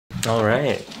All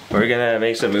right, we're gonna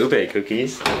make some ube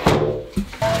cookies. What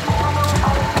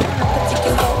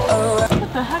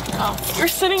the heck? Oh, you're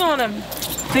sitting on a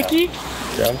Vicky?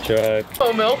 Dump truck.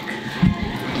 Oh, milk?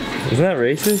 Isn't that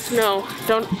racist? No,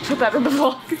 don't put that in the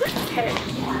vlog. Okay.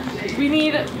 We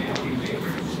need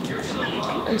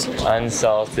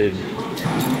unsalted,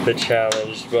 the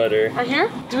challenged butter. Right here?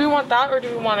 Do we want that, or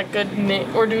do we want a good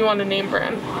name, or do we want a name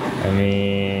brand? I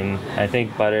mean, I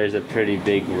think butter is a pretty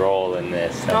big role in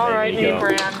this. All right, name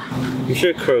brand. I'm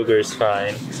sure Kroger's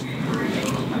fine.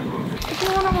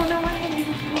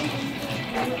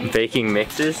 Baking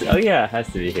mixes? Oh yeah, it has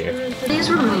to be here. Please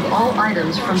remove all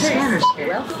items from scanners.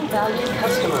 Welcome, valued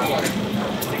customer.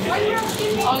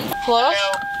 Hello?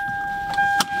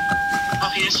 Oh,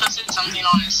 he just posted something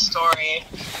on his story.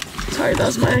 Sorry, that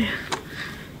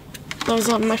was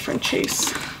on my friend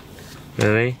Chase.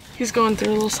 Really? He's going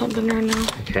through a little something right now.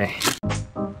 Okay.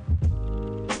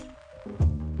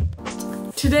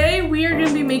 Today we are going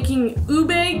to be making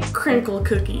ube crinkle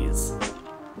cookies.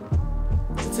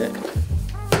 That's it.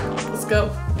 Let's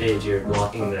go. Paige, you're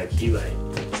blocking the key light.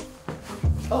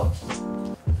 Oh.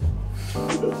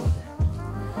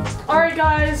 Alright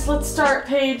guys, let's start.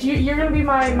 Paige, you're gonna be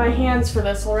my hands for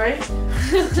this, alright?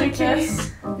 Take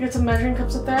this. You got some measuring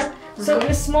cups up there. So in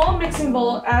a small mixing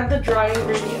bowl, add the dry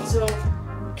ingredients. So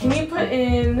can you put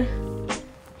in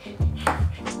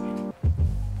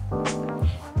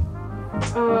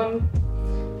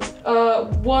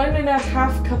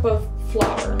 1.5 cup of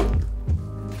flour.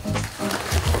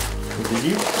 Did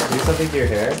you do something to your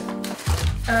hair?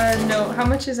 No. How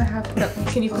much is a half cup?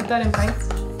 Can you put that in pints?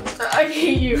 I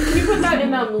hate you. Can you put that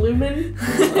in lumen?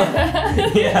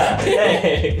 Yeah.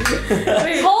 Hey.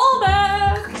 Wait, Hold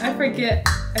back. I forget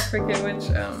which.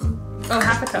 Oh,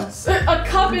 half a cup. A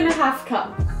cup and a half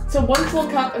cup. So 1 full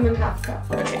cup and then half cup.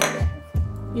 Okay.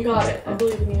 You got it. I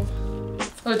believe in you.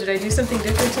 Oh, did I do something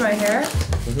different to my hair?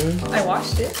 Mm-hmm. I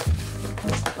washed it.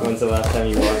 When's the last time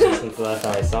you washed it? Since the last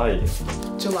time I saw you?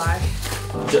 July.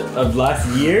 Of last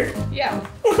year? Yeah.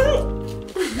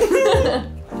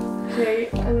 Okay,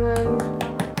 and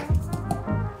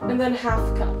then half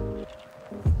cup.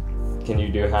 Can you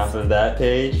do half of that,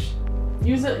 Paige?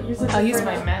 Use it. I'll use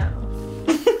my mouth.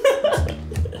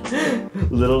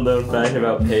 Little known fact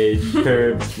about Paige,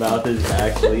 her mouth is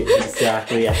actually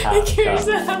exactly a half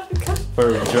cup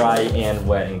for dry and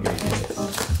wet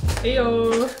ingredients.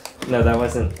 Ew. No, that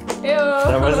wasn't. Ew.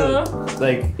 That wasn't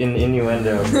like an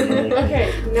innuendo.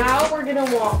 Okay, now we're gonna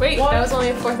walk. Wait, that was only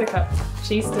a fourth a cup.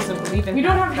 Chase doesn't believe in. You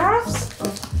don't have halves?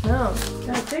 No.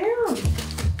 God damn.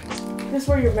 This is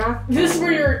where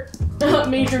your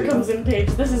major comes in,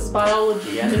 Paige. This is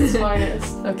biology at its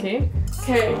finest. Okay.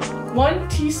 Okay, 1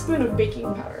 teaspoon of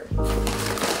baking powder.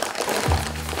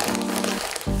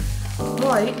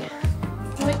 Right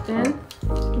then.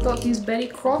 We got these Betty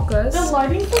Crockers. The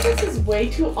lighting for this is way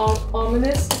too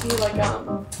ominous to be like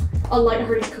a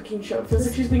lighthearted cooking show. It feels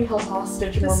like she's being held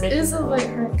hostage and we're This making. is a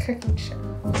lighthearted cooking show.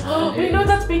 Oh, wait, no,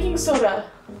 that's baking soda.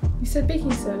 You said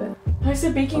baking soda. I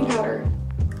said baking powder.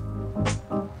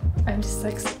 I'm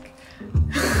dyslexic.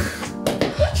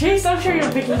 Chase, I'm sure you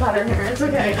have baking powder here. It's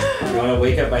okay. You want to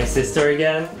wake up my sister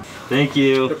again? Thank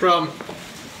you. No problem.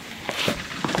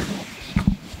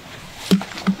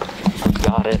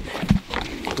 Got it.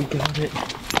 We got it.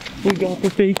 We got the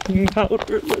baking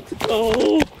powder. Let's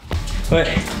go. Wait.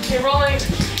 Okay, rolling.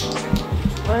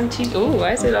 1, 2. Ooh,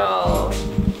 why is it all?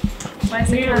 Why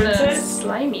is it Maybe kind rinse of it?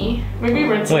 slimy? Maybe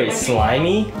rinse it. Wait,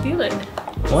 slimy? Feel it.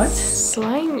 What?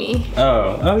 Slimy.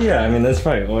 Oh yeah. I mean that's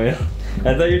probably oil.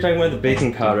 I thought you were talking about the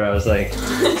baking powder. I was like,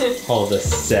 hold a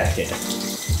second.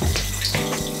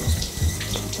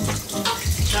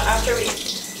 No, after me.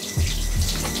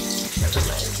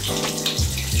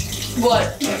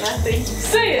 What? Nothing.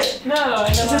 Say it. No, I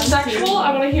Is it sexual?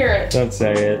 I want to hear it. Don't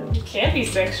say it. It can't be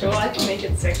sexual. I can make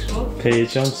it sexual.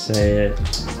 Paige, don't say it.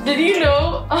 Did you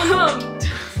know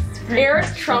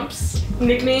Eric Trump's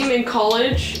nickname in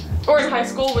college or in high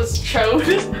school was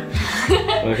Chode?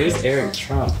 Well, who's Eric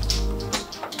Trump?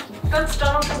 That's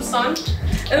Donald Trump's son.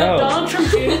 And then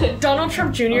Donald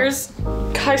Trump Jr.'s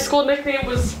high school nickname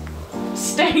was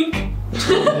Stank.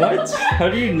 What? How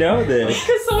do you know this?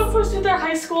 Because someone posted their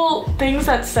high school things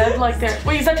that said like their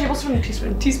wait, is that tablespoon or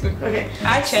teaspoon? Teaspoon. Okay.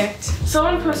 I checked.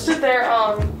 Someone posted their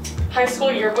high school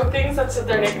yearbook things that said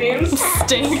their nicknames.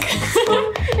 Stink.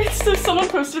 Someone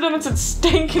posted them and said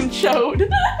Stank and Chode.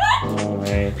 Oh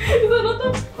man. Is that not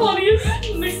the funniest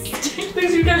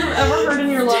things you guys have ever heard in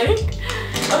your life?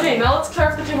 Okay, now let's clear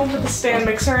off the table and put the stand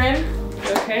mixer in.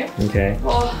 okay? Okay.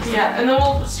 Well, yeah, and then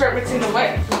we'll start mixing the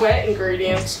wet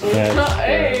ingredients. Yeah.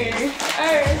 Hey,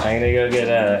 hey. I'm gonna go get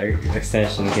a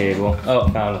extension cable. Oh,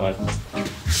 found one.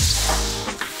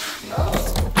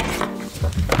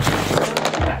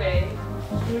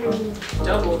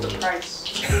 Double the price.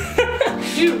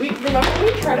 Dude, remember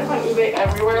we tried to find ube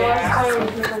everywhere last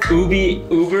time?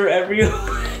 Uber everywhere.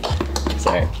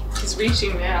 Sorry. He's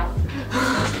reaching now.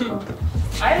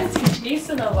 I haven't seen Chase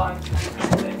in a long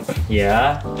time.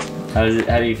 Yeah? How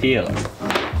do you feel?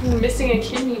 Missing a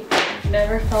kidney.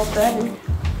 Never felt better.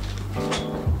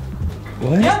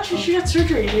 What? Yeah, she had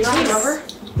surgery. Do you not remember?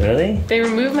 Really? They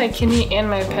removed my kidney and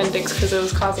my appendix because it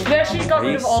was causing. They actually got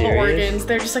rid of all the serious? organs.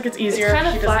 They're just like it's easier. It's kind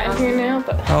if of she flat in doesn't here now,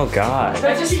 but Oh God.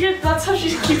 That's how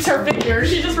she keeps her fingers.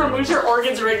 She just removes her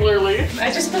organs regularly.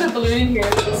 I just put a balloon in here in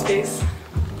the space.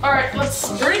 Alright,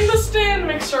 let's bring the stand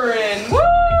mixer in. Woo!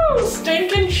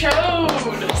 Stinkin'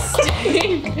 Chode!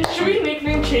 Stink. Should we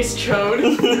nickname Chase Chode?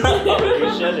 No,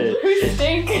 you shouldn't. We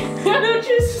stink. No,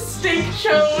 Chase Stink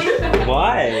Chode.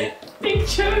 Why? Stink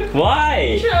chode.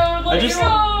 Why? Chode, let just- me go.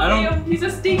 I don't- He's a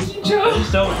stinky I chode.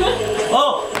 just don't.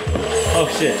 Oh! Oh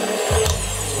shit.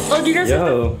 Oh, do you guys have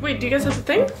Yo. the, wait, do you guys have the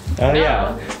thing? Oh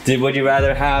yeah. Would you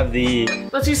rather have the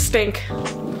Let's use Stink.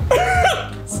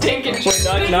 Stinking Wait,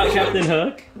 chode. not Captain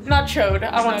Hook? Not Chode,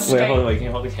 I want Stink. Wait, hold on, wait, can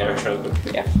you hold the camera real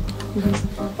quick? Yeah.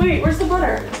 Wait, where's the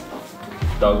butter?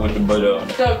 Dog with the butter.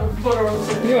 Doug, butter was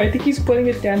it? No, I think he's putting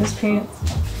it down his pants.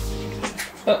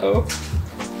 Uh-oh.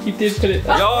 He did put it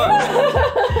down.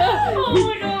 Oh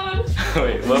my god.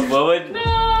 Wait, what would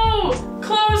No!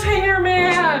 Clothes hanger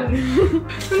man!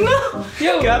 No!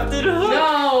 Yo, Captain Hook?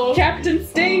 No! Captain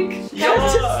Stink.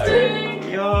 Captain Stink!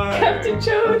 Captain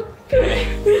Chode.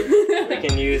 We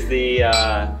can use the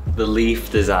leaf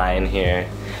design here.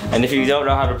 And if you don't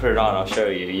know how to put it on, I'll show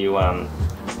you.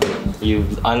 You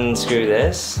unscrew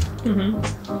this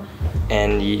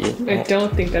and you I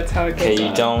don't think that's how it goes. okay, you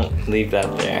on. don't leave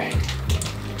that there.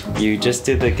 You just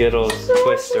do the good old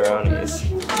twisteronies.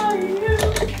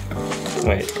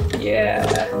 Wait. Yeah.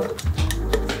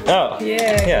 Oh.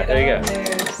 Yeah. Yeah, there you get go. on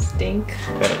there, Stink.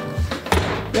 Good.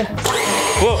 Yeah.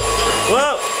 Whoa!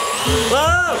 Whoa!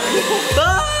 Whoa!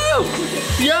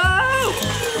 Whoa! Yo!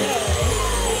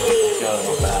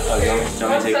 Oh, you want me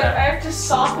to take I that? have to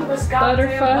soften this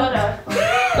goddamn butter.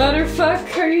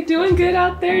 Butterfuck, are you doing good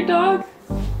out there, dog?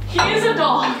 He is a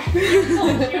dog. He's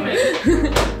a human.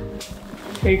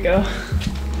 Here you go.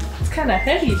 It's kind of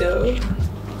heavy though.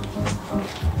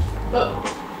 But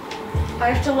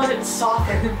I have to let it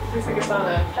soften. Looks like it's on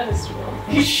a pedestal.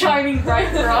 He's shining bright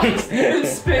for us.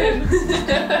 Spin.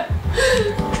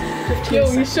 Yo,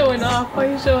 he's showing off. Why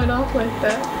are you showing off like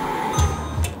that?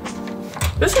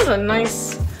 This is a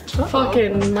nice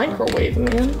fucking microwave,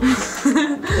 man.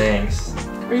 Thanks.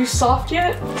 Are you soft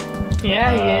yet?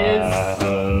 Yeah, he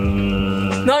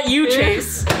is. Not you,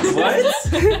 Chase. What?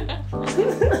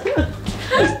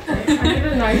 I need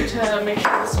a knife to make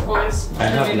sure this boys. I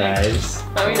have knives.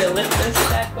 Want me to lift this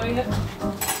bad boy up?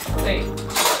 Wait.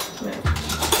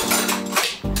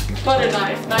 Butter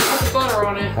knife. Knife with butter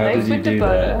on it. How Knife did you with the do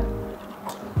butter.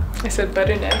 that? I said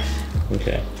butter knife.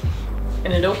 Okay.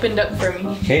 And it opened up for me.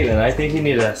 Caitlin, I think you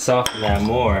need to soften that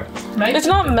more. Knife It's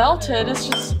with not the melted. It's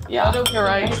just yeah. You're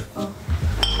right.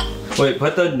 Wait,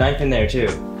 put the knife in there too.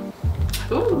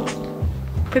 butter. Ooh.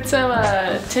 Put some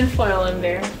tinfoil in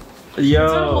there. Yo.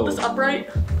 Someone hold this upright.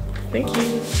 Thank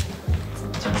you.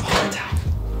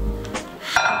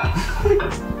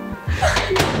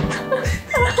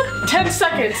 10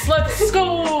 seconds. Let's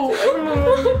go.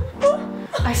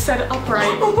 I said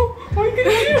upright. What are you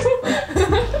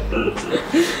gonna do?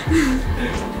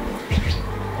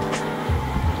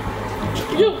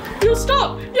 Yo,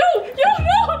 stop. Yo,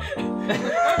 no.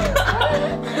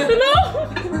 No.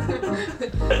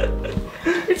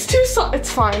 It's too soft.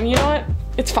 It's fine. You know what?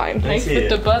 It's fine. Knife see with it.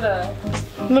 the butter.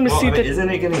 Let me Well, see I mean, the. isn't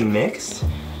it getting mixed?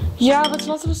 Yeah, but it's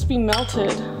not supposed to be melted.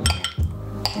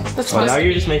 That's Well, fine. now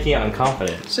you're just making it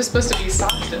unconfident. It's just supposed to be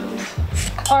softened.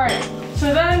 Alright,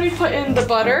 so then we put in the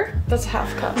butter. That's a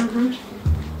half cup.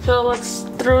 So let's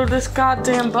throw this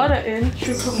goddamn butter in. Should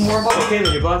we put more butter? Okay,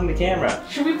 then you're blocking the camera.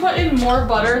 Should we put in more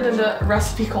butter than the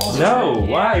recipe calls for? No,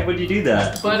 why would you do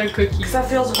that? Butter cookies. Because that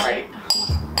feels right.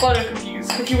 Butter cookies.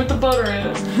 Cookie with the butter in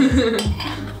it.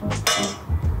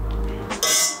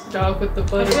 Dog with the I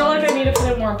butter. feel like I need to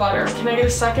put in more butter. Can I get a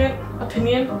second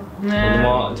opinion?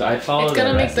 Nah. I follow It's gonna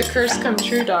the make the recipe. curse come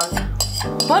true, dog.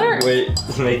 Butter! Wait,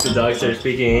 make the dog start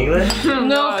speaking English?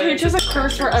 No, Paige has a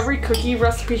curse where every cookie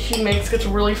recipe she makes gets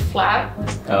really flat.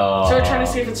 Oh. So we're trying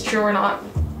to see if it's true or not.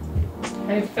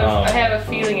 I have a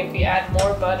feeling if we add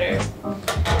more butter.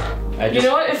 You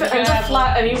know what? If it ends up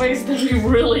flat anyways, then we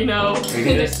really know. We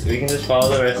can just follow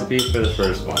the recipe for the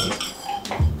first one,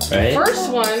 right?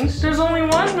 First one? There's only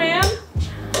one, man.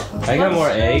 I got more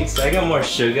eggs. I got more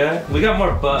sugar. We got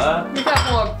more butter. We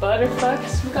got more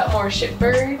butterfucks. We got more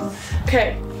shitbirds.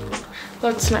 Okay,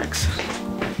 what's next?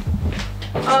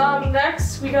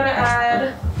 Next we gotta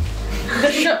add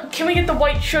the can we get the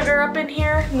white sugar up in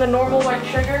here? The normal white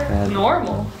sugar?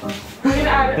 Normal. We're gonna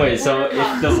add Wait, so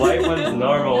if the white one's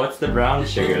normal, what's the brown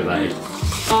sugar like?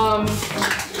 I'm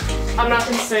not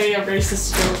gonna say a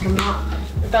racist joke. I'm not.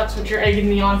 If that's what you're egging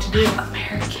me on to do.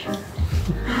 American.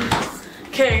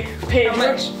 Okay, Paige. How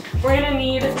much? We're gonna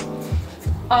need a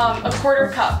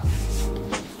 1/4 cup.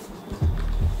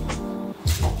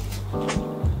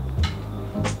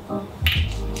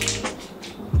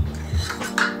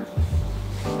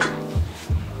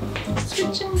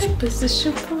 Switching the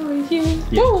position for you.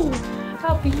 Yeah. Woo!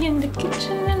 I'll be in the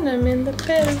kitchen and I'm in the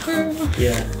bedroom.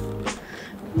 Yeah.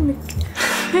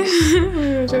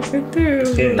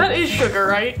 That is sugar,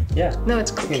 right? Yeah. No,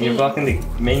 it's cooking. You're blocking the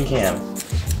main cam.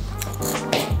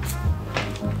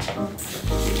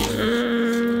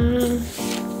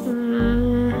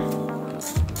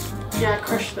 Yeah,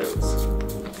 crush those.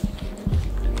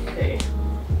 Okay.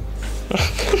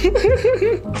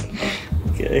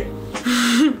 Okay.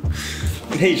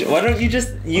 Paige, why don't you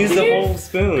just use the whole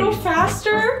spoon? Go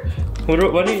faster. Why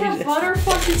don't you That just... butter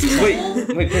fucking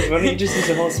Wait, Paige, why don't you just use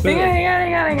the whole spoon? I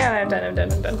got it. I'm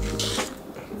done.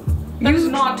 That is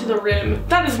not to the rim.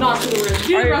 That is not to the rim.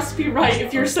 Do the recipe right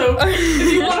if you're so.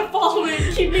 If you want to follow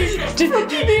it, keep me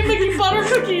making butter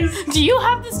cookies. Do you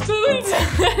have the spoons?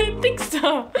 I didn't think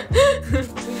so. We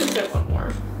can get one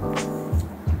more.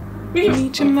 We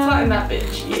can flatten that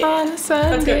bitch. Yeah. On a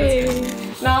Sunday. That's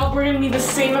good. Now we're gonna need the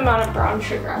same amount of brown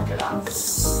sugar after that.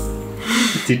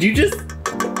 Did you just...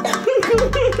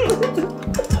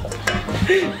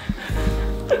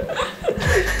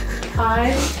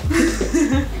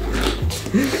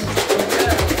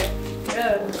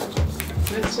 Good.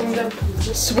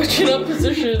 Switching up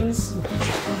positions.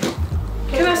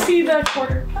 Can I see the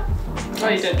 1/4 cup? Oh,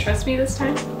 you didn't trust me this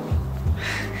time?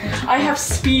 I have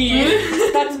speed.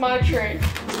 That's my trick.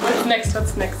 What's next?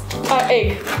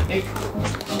 Egg.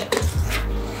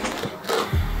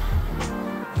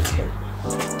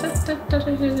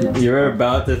 You were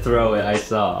about to throw it, I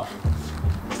saw.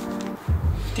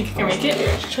 Think you can make it?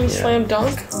 Trying to slam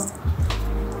dunk.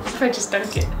 If I just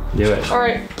dunk it. Do it.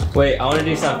 Alright. Wait, I want to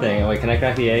do something. Wait, can I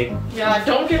crack the egg? Yeah,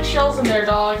 don't get shells in there,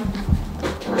 dog.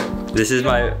 This is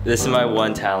my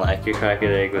one talent. I could crack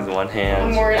an egg with one I'm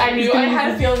hand. worried. I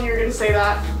had a feeling you were gonna say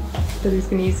that. But he's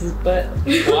gonna use his butt.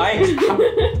 Why?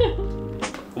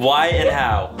 Why and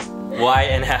how? Why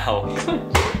and how?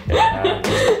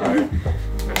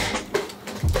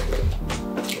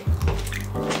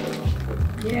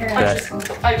 Yeah.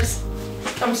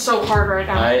 I'm so hard right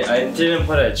now. I didn't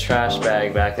put a trash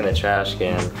bag back in the trash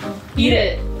can. Eat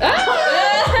it.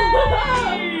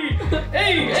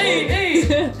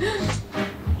 Hey!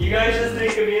 You guys just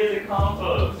think of me as a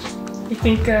compost. You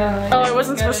think, Oh, I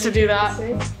wasn't supposed to do that.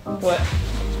 What?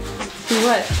 Do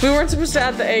what? We weren't supposed to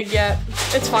add the egg yet.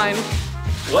 It's fine.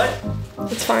 What?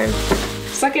 It's fine.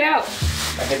 Suck it out.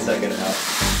 I can suck it out.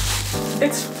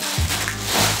 It's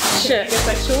shit. Get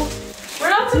sexual? We're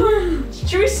not supposed.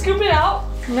 Should we scoop it out?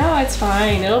 No, it's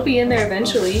fine. It'll be in there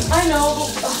eventually. I know.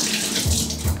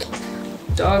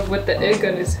 Dog with the egg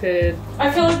on his head. I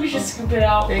feel like we should scoop it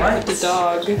out. Egg with the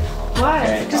dog.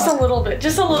 Why? Just a little bit.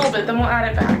 Just a little bit. Then we'll add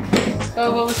it back.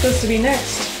 Oh, what was supposed to be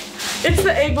next? It's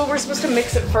the egg, but we're supposed to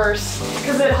mix it first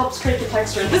because it helps create the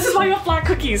texture. This is why you have flat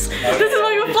cookies. This is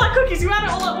why you have flat cookies. You add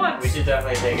it all at once. We should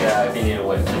definitely take it out if you need a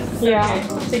whip. Yeah.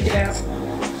 Okay, take it out.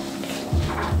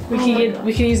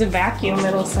 We can use a vacuum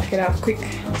that'll suck it out quick.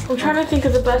 I'm trying to think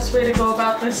of the best way to go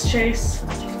about this, Chase.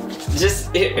 Just,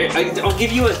 I'll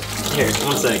give you a. Here,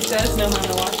 1 sec. He does know how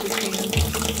to wash his hands.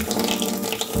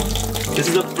 This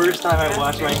is the first time I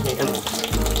wash my hands.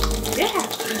 Yeah.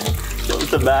 Go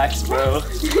with the max, bro.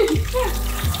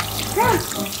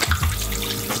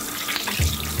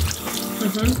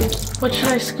 What should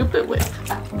I scoop it with?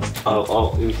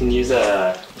 Oh, we can use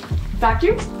a.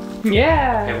 Vacuum?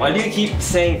 Yeah. Hey, why do you keep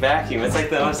saying vacuum? It's like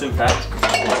the most impractical.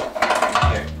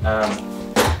 Here,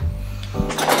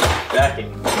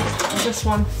 vacuum. This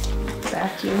one.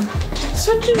 Vacuum.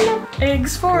 Switching up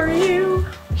eggs for you.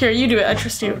 Here, you do it. I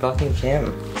trust you. Fucking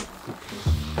Kim.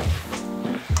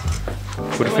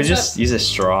 What if we just use a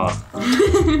straw?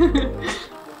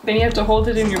 Then you have to hold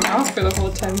it in your mouth for the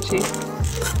whole time, Chase.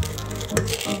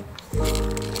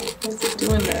 How's it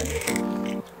doing that?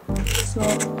 So.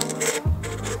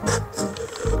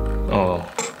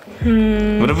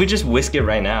 What if we just whisk it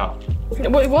right now?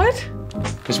 Wait, what?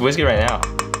 Just whisk it right now.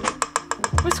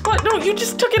 Whisk what? No, you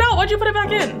just took it out. Why'd you put it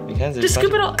back in? Because Just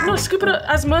scoop it out. No, scoop it out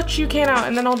as much you can out,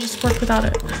 and then I'll just work without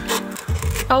it.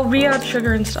 I'll re-add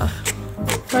sugar and stuff.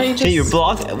 Why don't you just... Hey, you're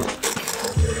blocked.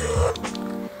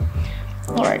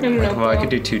 Alright. Well, I could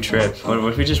do 2 trips. What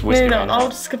if we just whisk it right now? I'll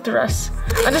just skip the rest.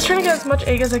 I'm just trying to get as much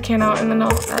egg as I can out, and then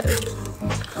I'll add it.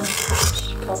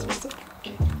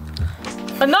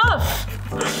 Enough!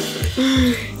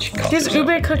 These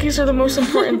ube cookies are the most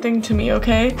important thing to me,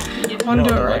 okay? I want to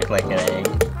do it right. Look like an egg.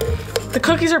 The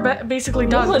cookies are basically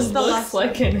done. No, This it is the looks last.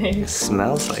 like an egg. It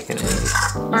smells like an egg.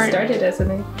 Alright. Started as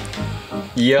an egg.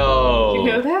 Yo! You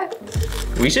know that?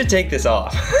 We should take this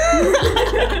off.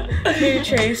 Here,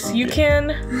 Chase, you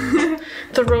can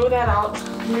throw that out.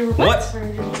 What?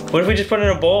 What if we just put it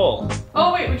in a bowl?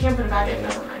 Oh wait, we can't put it back in.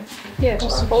 Never mind. Yeah,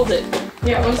 just hold it.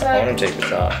 Yeah, what's I that? want to take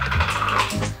this off.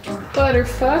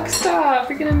 Butterfuck, stop.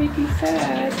 You're gonna make me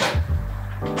sad.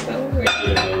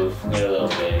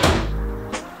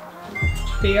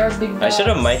 They are big dogs. I should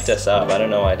have mic'd us up. I don't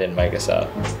know why I didn't mic us up.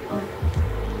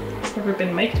 Never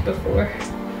been mic'd before.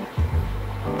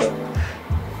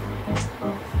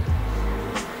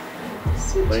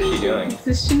 What is she doing?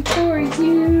 Position for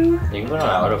you. You can put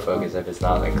on autofocus if it's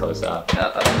not like close up.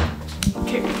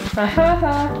 Okay,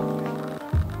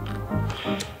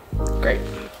 great.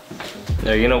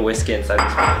 No, you're gonna whisk it inside the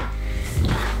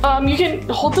spoon. You can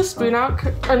hold the spoon out,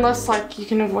 unless like you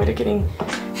can avoid it getting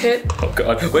hit. Oh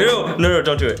god. Wait, no,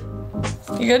 don't do it.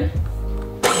 You good?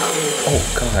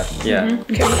 Oh god. Yeah.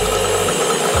 Okay.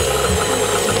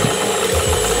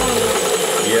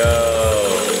 Yo.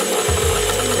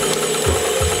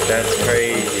 That's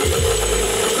crazy.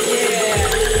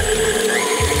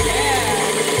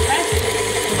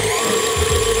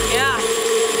 Yeah.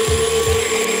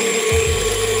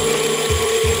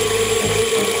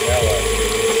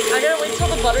 I gotta wait till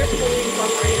the butter's fully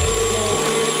incorporated.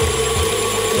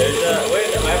 There's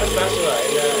wait, I have a spatula in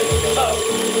the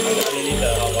underneath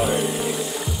the hot water.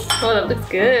 Oh, that looks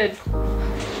good.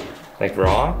 Like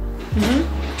raw?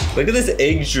 Mm-hmm. Look at this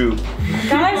egg droop.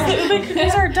 Guys, the ube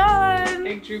cookies are done.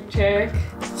 Egg droop check.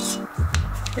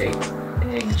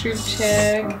 Egg droop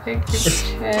check. Egg droop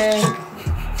check.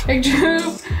 Egg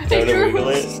droop. Egg to wiggle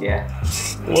droop. it? Yeah.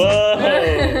 Whoa!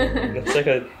 It's like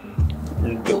a.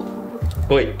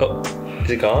 Wait, oh, is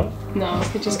it gone? No,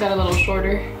 it just got a little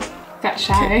shorter. Got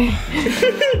shy.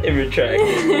 It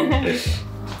retracted.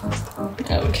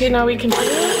 Okay, now we continue.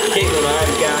 Caitlin,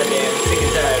 I'm goddamn sick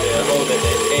and tired of holding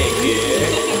this egg here.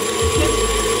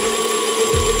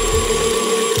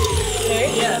 Okay,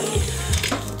 yeah.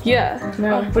 Yeah.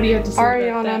 No. What do you have to say?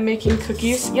 Ariana making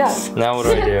cookies. Yeah. Now what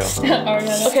do I do?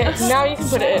 Ariana. Okay, now you can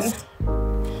put it in.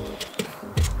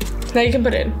 Now you can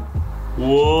put it in.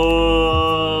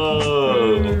 Whoa!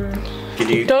 Can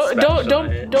you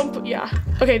Don't put, yeah.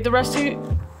 Okay, the rest of you,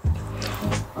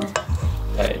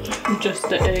 Right. Just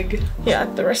the egg. yeah,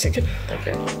 the rest you can.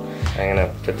 Okay. I'm gonna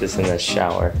put this in the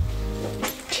shower.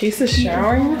 Chase is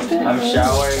showering with it? I'm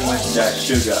showering with that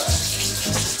sugar.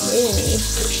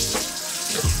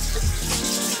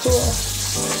 Cool.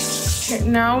 Okay,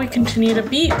 now we continue to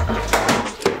beat.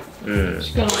 Mmm.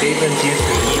 Gonna Caitlin's used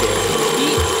to eat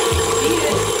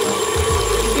it.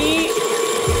 Beat.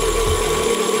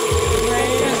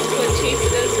 That's what Chase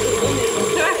does to women.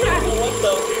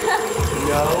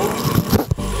 No.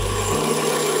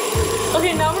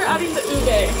 Okay, now we're adding the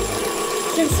ube.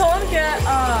 Can someone get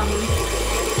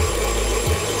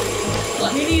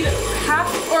we need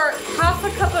half a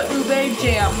cup of ube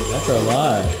jam. That's a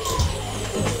lot.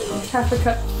 Half a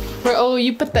cup. Oh,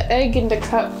 you put the egg in the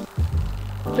cup.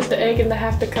 Put the egg in the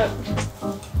half the cup.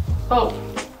 Oh.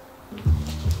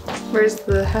 Where's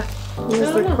the half?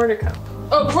 Where's the quarter cup?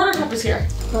 Oh, quarter cup is here.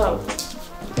 Oh.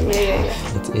 Yeah.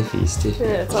 It's iffy, stiffy.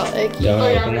 Yeah, it's all eggy. Y'all Oh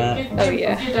wanna yeah. open that? Give Oh,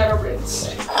 yeah. that a rinse.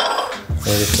 Or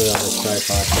just put it on the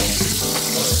tripod thing.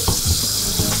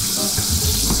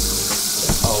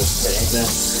 Oh, okay.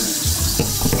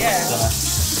 Yeah.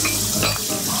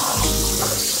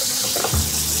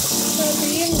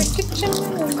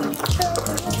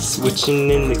 Switching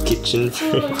in the kitchen.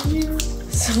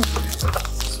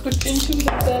 Switch into the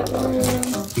bedroom.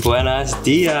 Buenos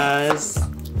dias.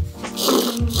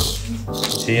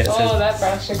 See, it Oh, says, that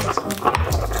brown sugar's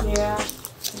fun. Yeah.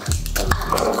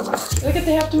 Look at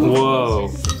they have to move. whoa.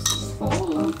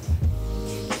 Oh.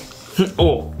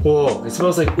 Oh, whoa. It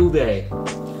smells like ube. Wait,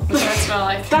 What does that smell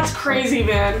like? That's crazy,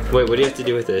 man. what do you have to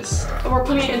do with this? We're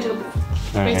putting it into the bowl.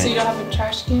 Wait, so you don't have a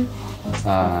trash can?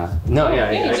 No,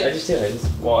 yeah, yeah, you I did. just do.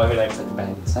 Well, I mean, I put the bag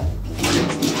inside.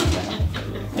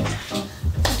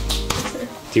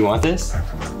 Do you want this?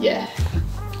 Yeah.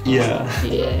 Yeah.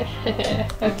 Yeah.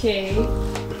 Okay.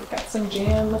 Got some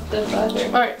jam with the butter.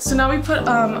 Alright, so now we put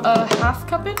a half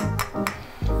cup in.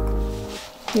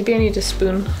 Maybe I need a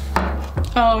spoon.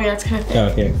 Oh yeah, it's kind of thick. Oh,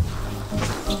 here.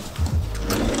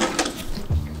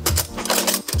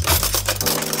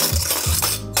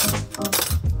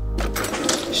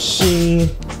 Shing.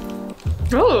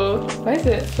 Oh, why is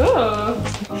it? Oh.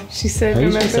 She said, How are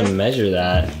you supposed to remember? measure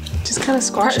that? Just kind of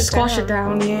squash it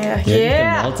down. Yeah. You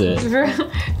Yeah. have to melt it.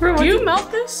 Remember, Do you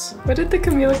melt this? what did the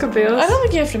Camila Cabello? I don't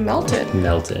think you have to melt it.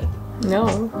 Melt it. No.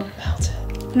 Melt it.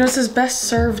 No, it says best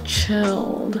served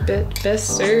chilled.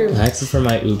 Best served. I actually for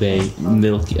my ube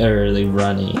milk or like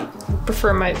runny.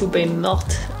 Prefer my ube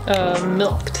milked.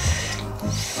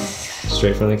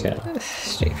 Straight from the cow.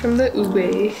 Straight from the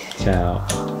ube. Cow.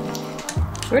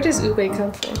 Where does ube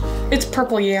come from? It's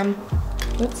purple yam.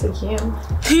 What's a yam?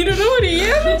 You don't know what a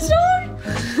yam is, dog?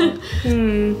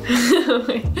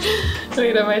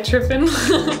 Wait, am I tripping?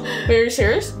 Wait, are you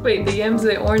serious? Wait, the yam's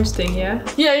the orange thing, yeah?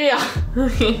 Yeah.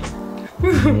 Okay.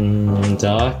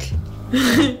 Doc,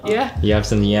 Yeah. you have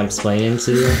some yam explaining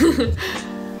to you?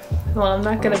 Well, I'm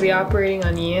not gonna be operating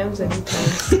on yams anytime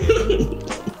soon.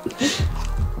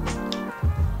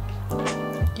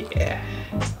 Yeah.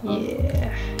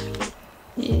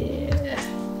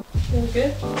 Feel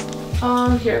good?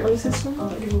 Here, let me see this one. I'll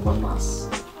give you one last.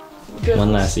 Good.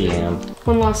 One last yam.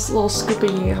 One last little scoop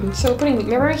of yam. So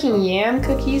remember making yam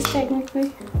cookies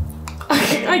technically?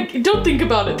 I don't think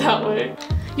about it that way.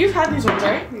 You've had these ones,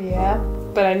 right? Yeah.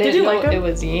 But I didn't you know like 'em? it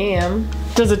was yam.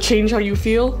 Does it change how you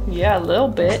feel? Yeah, a little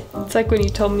bit. It's like when you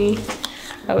told me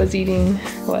I was eating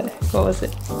what was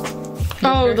it?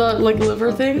 Oh, the like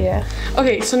liver thing? Yeah.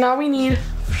 Okay, so now we need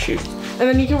shoot. And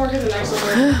then you can work at the next one.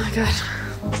 Oh my god.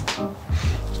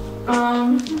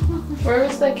 Where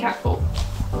was the cat? Oh.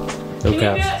 Can you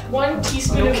get 1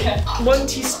 teaspoon of 1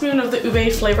 teaspoon of the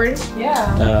ube flavoring?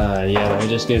 Yeah. Yeah, let me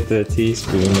just get the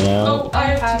teaspoon now. Oh, I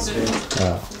have a teaspoon.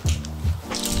 Oh.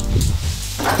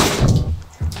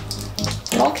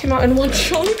 It all came out in one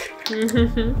chunk.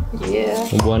 Yeah.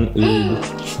 One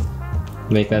oob.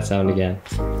 Make that sound again.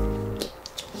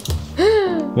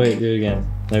 Wait, do it again.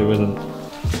 It wasn't.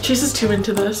 Chase is too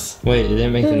into this. Wait, it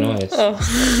didn't make the noise. Oh.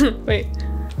 Wait.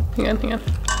 Hang on.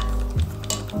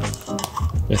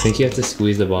 I think you have to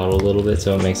squeeze the bottle a little bit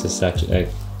so it makes a suction.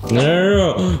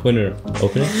 No. Wait, no.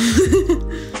 Open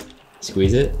it.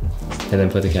 Squeeze it, and then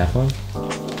put the cap on.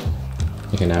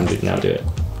 Okay, now do it.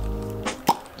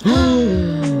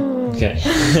 Okay.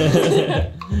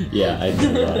 Yeah, I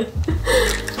did that.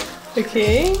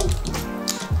 Okay.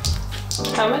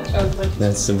 How much? Oh, like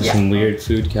That's some weird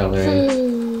food coloring.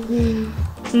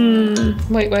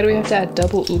 Wait, why do we have to add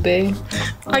double ube?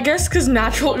 I guess because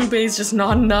natural ube is just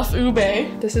not enough ube.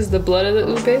 This is the blood of the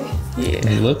ube? Yeah.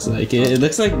 It looks like it. It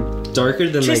looks like darker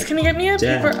than Chase, like. can you get me a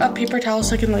Jack. paper towel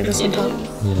so I can lay this on top?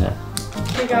 Yeah.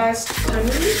 Hey guys, time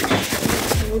to eat.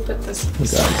 Let me put this Oh,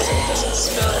 God.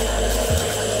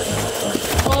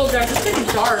 Oh guys, it's getting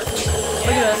dark. Look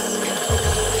at this.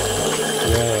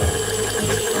 Whoa.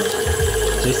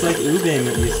 Just like ube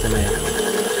used to make.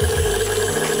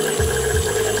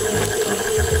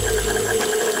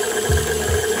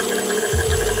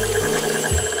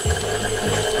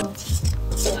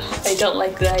 I don't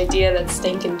like the idea that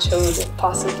Stinkin' Chode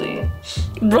possibly.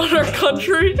 Run our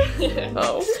country?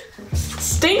 Oh.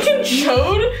 Stinkin'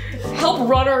 Chode help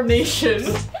run our nation.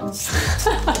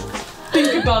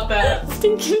 Think about that.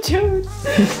 Stinkin' Chode.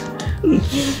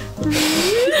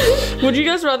 Would you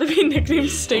guys rather be nicknamed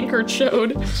Stink or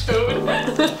Chode? Chode.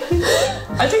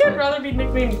 I think I'd rather be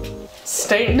nicknamed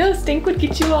Stink. No, Stink would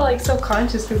get you all like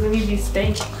self-conscious because then you'd be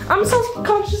Stink. I'm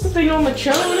self-conscious if they know I'm a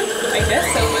Chode. I guess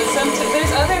so, but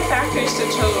there's other factors to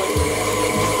Chode.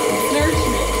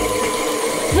 Nourishment.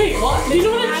 Wait, what? Do you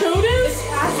know what a Chode is?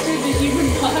 Faster than human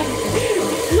body.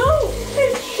 No! A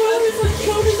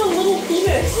Chode is a little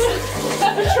penis. A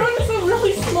Chode is a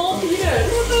really small penis.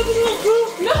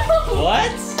 No!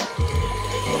 What?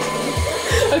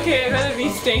 Okay, I'd rather be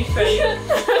Stink then.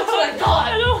 That's what I thought.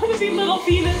 I don't want to be little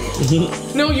penis.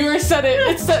 No, you already said it.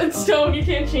 It's set in stone. You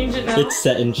can't change it now. It's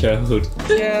set in chode.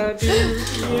 Yeah, dude.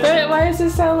 Wait, why does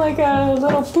this sound like a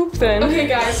little poop then? Okay,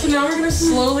 guys, so now we're gonna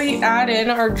slowly add in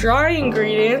our dry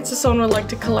ingredients if someone would like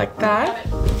to collect that.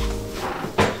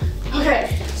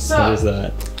 Okay, so. What is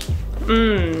that?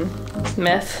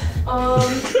 Meth.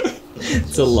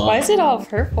 It's a lot. Why is it all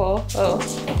purple?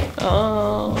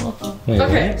 Oh. Wait,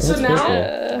 Okay, what? so What's now- purple?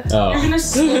 You're Oh. gonna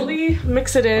slowly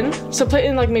mix it in. So put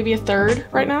in like maybe a third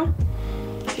right now.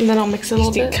 And then I'll mix it a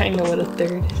little bit. Kind of what a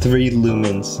third. 3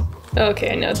 lumens. Oh,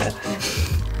 okay, I know that.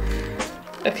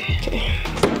 Okay.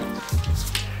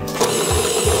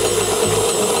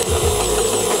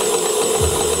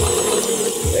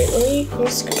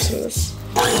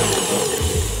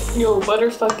 Yo,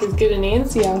 Butterfuck is getting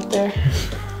antsy out there.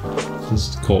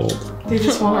 It's cold. They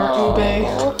just want our ube.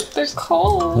 Oh, they're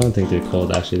cold. I don't think they're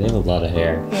cold actually. They have a lot of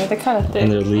hair. Yeah, they're kind of thick.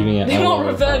 And they're leaving it They all want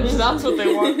over the revenge, place. that's what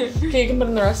they want. Okay, you can put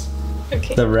in the rest.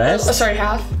 Okay. The rest? Oh, sorry,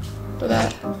 half. For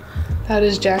that. How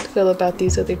does Jack feel about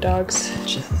these other dogs?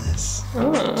 Jealous.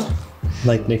 Oh.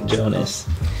 Like Nick Jonas.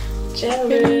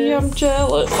 Baby, I'm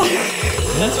jealous.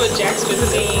 That's what Jack's been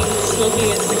saying,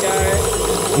 smoking a cigar.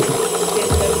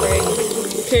 Getting no break.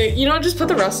 Okay, you know what? Just put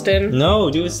the rest in. No,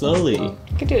 do it slowly. I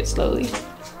can do it slowly.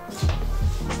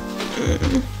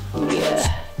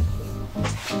 Yeah.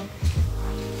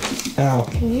 Ow.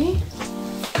 Okay.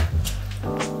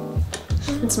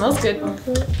 It smells good.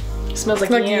 It smells like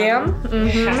yam?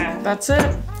 Mm-hmm. That's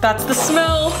it. That's the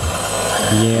smell.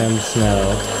 Yam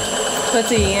smell.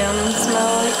 What's a yam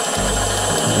smell like?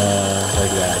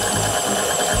 Like that.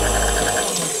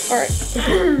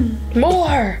 Alright.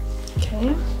 More!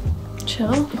 Okay.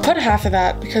 Chill. Put half of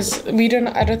that because I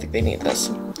don't think they need this.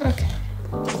 Okay.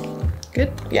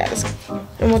 Good. Yeah, it's good.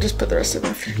 And we'll just put the rest in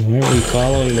after. Why aren't we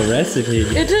following the recipe?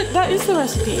 That is the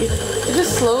recipe. It is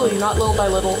slowly, not little by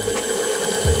little.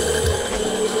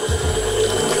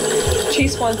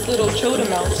 Chase wants little Chota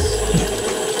mouse.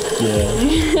 Yeah.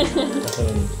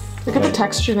 Look at the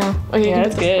texture now. Okay, Yeah, you can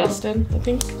it's put the good. rest in, I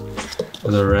think.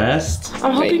 The rest?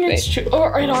 I'm hoping Wait, it's true.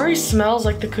 Or it already smells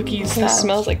like the cookies. It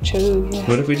smells like Cho. Yeah,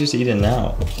 What if we just eat it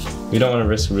now? We don't want to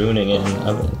risk ruining it in the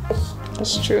oven.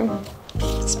 that's true.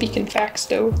 Speaking facts,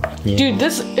 though. Yeah. Dude,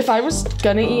 this, if I was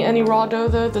gonna eat any raw dough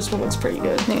though, this one looks pretty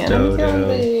good. Yeah, Dough.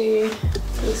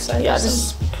 Yeah,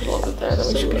 just put a little bit there, then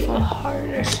we should be fine.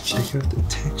 harder. Check out the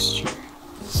texture.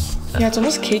 Yeah, it's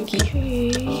almost cakey.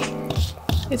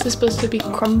 Okay. Is this supposed to be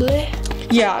crumbly?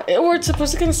 Yeah, or it's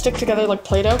supposed to kind of stick together like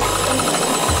Play-Doh.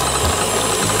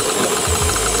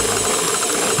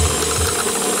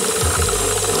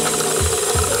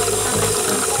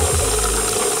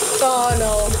 Oh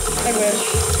no, I wish.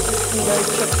 I'm very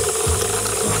chipped.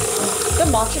 The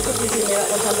matcha cookies we made that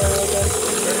one time were really good.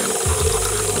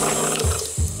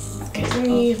 Okay, let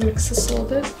me mix this a little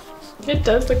bit. It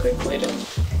does look like Play-Doh.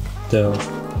 Dough.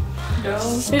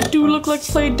 It do look like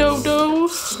Play-Doh dough.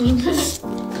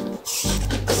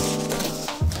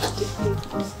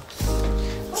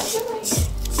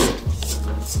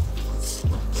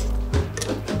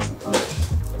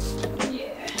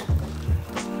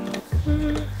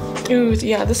 Ooh,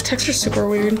 yeah, this texture's super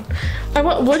weird.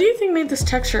 What do you think made this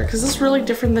texture? Because this is really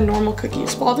different than normal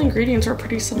cookies. Well, all the ingredients are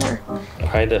pretty similar.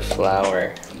 Try the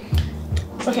flour.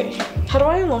 Okay, how do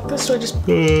I unlock this? Do I just...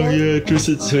 Oh yeah, twist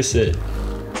it.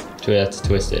 Do we have to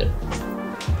twist it?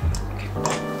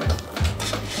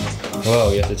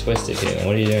 Whoa, you have to twist it, Caitlin.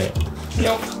 What are you doing?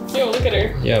 Yo, look at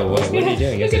her. Yo, what are you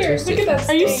doing? You have Look to at her. twist Look it. at that.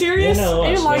 Are you steak. serious? Yeah, no, Are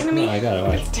you watch. lying to me? No, I got it.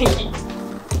 Watch. Stinky.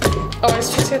 Oh, I was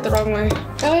twisting it the wrong way.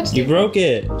 Oh, it's You broke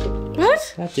it.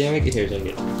 What? God damn it. Here, take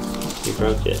it. You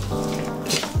broke it.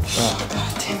 Oh,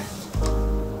 god damn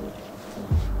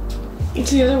it.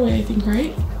 It's the other way, I think,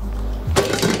 right?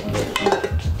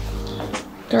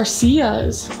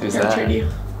 Garcia's. Who's Here, I'll that? trade you.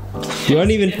 You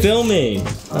aren't even filming.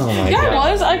 Oh my Yeah, god.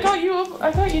 I was. I got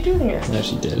you doing it. No,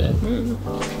 she didn't.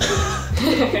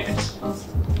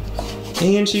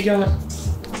 And she got...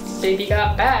 Baby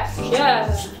got back.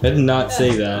 Yeah. I did not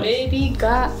say that. Baby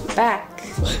got back.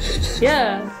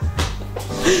 Yeah.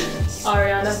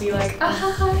 Ariana be like,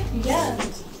 yeah.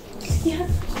 Yeah.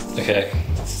 Okay.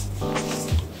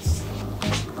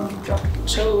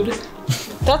 Chode.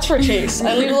 That's for Chase.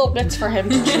 I leave little bits for him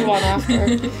to chew on after.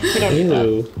 We don't need that.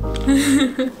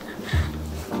 Ew.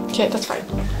 Okay, that's fine.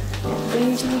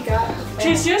 Baby got back.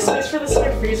 Chase, do you have space for this in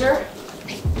your freezer?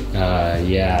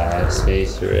 Yeah, I have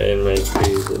space for it in my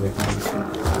freezer.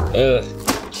 Ugh.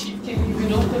 She can't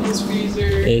even open his freezer.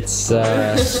 It's,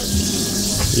 yeah.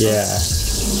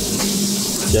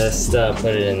 Just,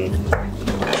 put it in.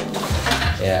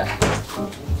 Yeah.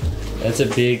 That's a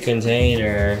big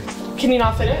container. Can you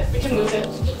not fit it? We can move it.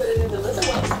 Put it in the little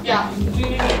one. Yeah.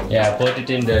 Yeah, put it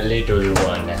in the little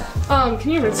one.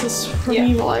 Can you rinse this for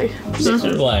me while I...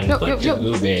 Little one, Yup, put yup, the yup.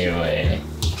 ube away.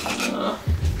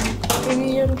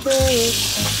 Baby, I'm jealous.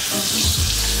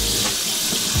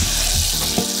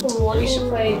 We should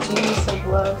play Genius of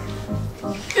Love.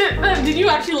 Did you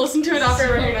actually listen to it after I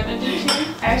recommended it to you?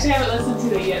 I actually haven't listened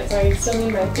to it yet, so I still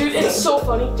need my. Dude, it's so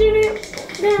funny.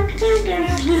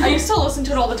 I used to listen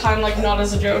to it all the time, like not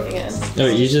as a joke. Yes. No,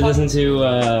 you should listen to,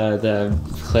 the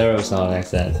Claro song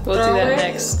accent. We'll do that Alright.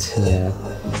 next. Yeah.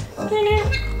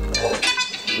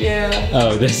 Yeah.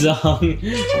 Oh, this song.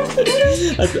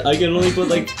 I can only put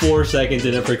like 4 seconds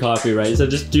in it for copyright, so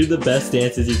just do the best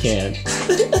dances you can.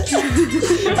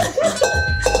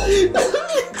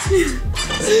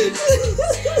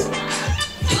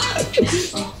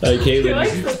 Alright,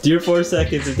 Caitlin, do your 4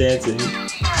 seconds of dancing.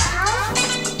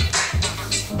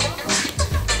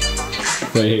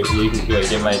 Wait, wait,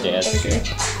 get my dance. Okay.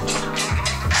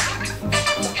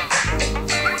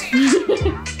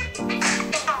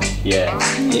 Yeah.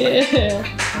 Yeah.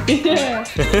 Yeah. Yeah.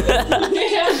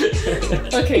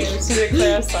 Okay, let's do the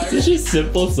class song. Such a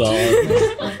simple song.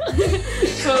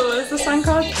 So what's the song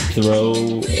called? Throw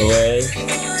away.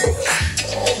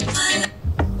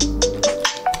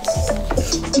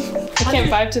 I can't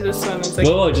vibe to this one. It's like,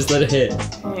 Whoa, just let it hit.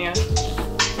 yeah.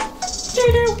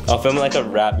 I'll film like a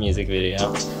rap music video.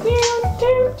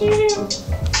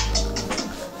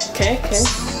 Okay, okay.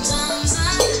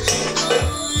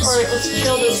 Alright, let's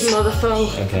chill this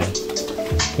motherfucker. Okay.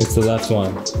 It's the left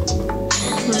one.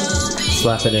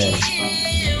 Slap it in.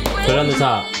 Put it on the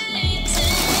top.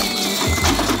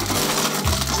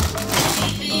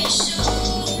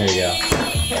 There you go.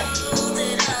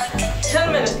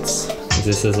 10 minutes. Is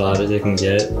this as loud as it can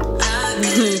get? No.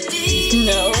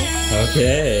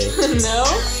 Okay. No?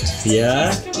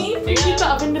 Yeah? Can you keep the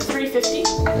oven to 350?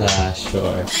 Ah,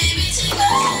 sure.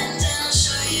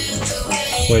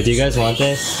 Wait, do you guys want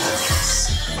this?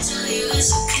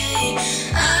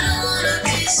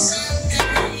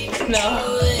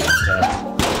 No.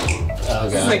 Oh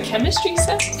This is a god. chemistry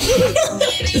set?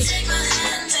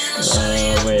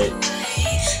 Wait.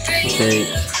 Take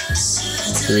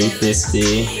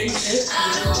 350.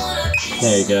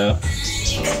 There you go.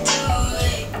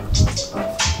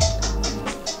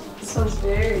 So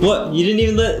very. What? You didn't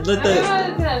even let the.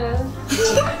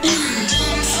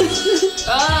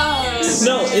 Oh,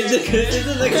 No, this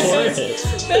isn't the chorus.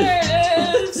 there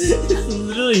it is. It's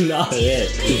literally not it.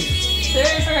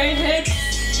 There's right hit.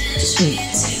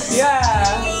 Yeah.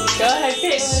 Go ahead,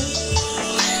 Caitlin.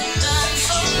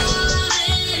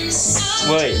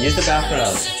 Wait, use the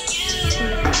background.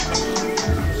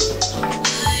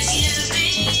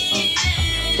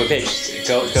 What page?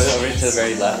 Go over to the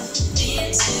very left.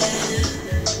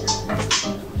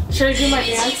 Should I do my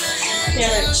dance?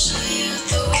 Yeah,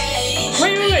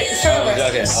 right. Wait. Start over.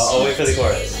 Okay, I'll wait for the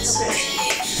chorus.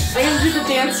 Okay. I'm gonna do the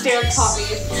dance dance copy.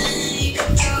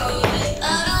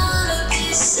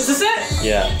 Is this it?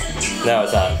 Yeah. No,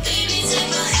 it's not.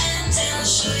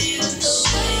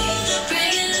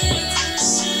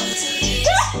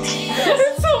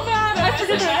 I'm so mad. I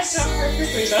forget to act up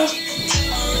perfectly though.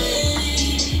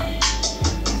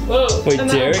 Whoa. Wait, And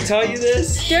then- Derek taught you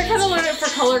this? Derek had to learn it for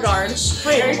color guard.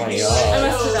 Wait, Oh my I god.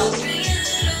 messed it up.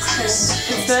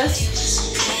 It's this.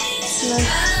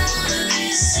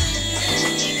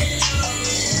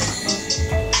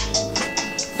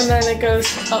 And then it goes,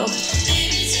 oh.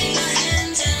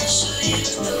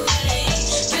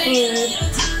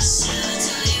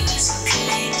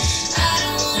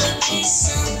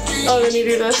 Oh, then you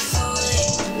do this.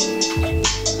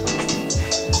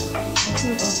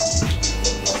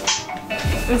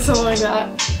 And something like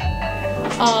that.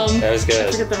 That was I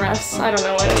good. forget the rest. I don't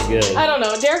know That was what. good. I don't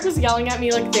know. Derek was yelling at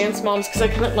me like dance moms because I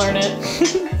couldn't learn it.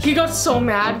 He got so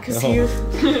mad because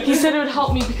he said it would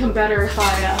help me become better if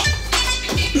I.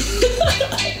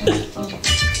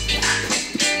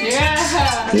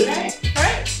 Yeah.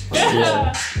 Right?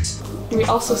 Yeah. We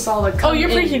also saw the. Oh, you're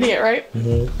freaking it, right?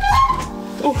 Mhm.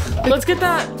 Oh, let's get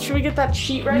that. Should we get that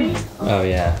sheet ready? Oh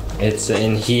yeah, it's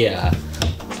in here.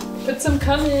 Put some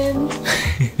cum in.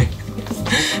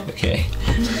 Okay.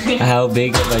 How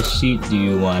big of a sheet do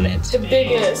you want it? The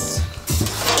biggest.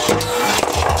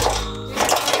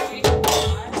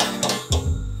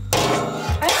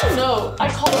 I don't know. I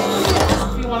called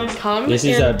him if he wanted to come. This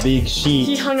is and a big He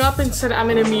sheet. hung up and said, I'm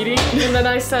in a meeting. And then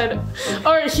I said,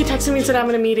 or he texted me and said, I'm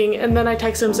in a meeting. And then I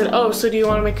texted him and said, oh, so do you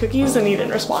want to make cookies? And he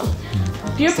didn't respond.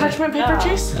 Do you have parchment paper,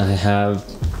 Chase? I have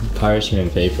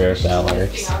parchment paper if that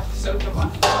works.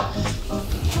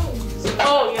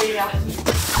 Oh, yeah.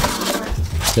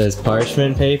 Does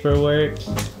parchment paper work?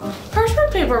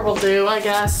 Parchment paper will do, I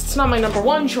guess. It's not my number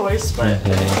one choice, but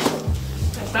Okay.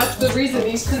 That's the reason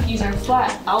these cookies are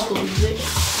flat. I'll believe it.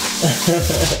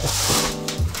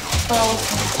 Well.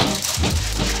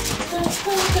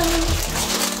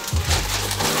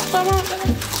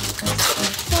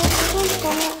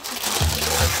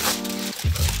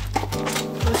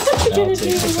 What you I'll gonna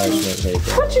take do the when parchment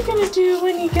paper. What you gonna do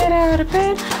when you get out of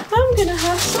bed? I'm gonna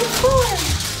have some fun.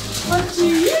 What do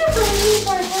you believe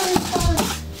by having fun?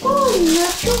 Oh,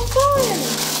 natural fun.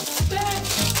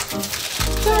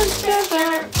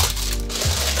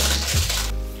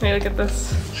 Hey, look at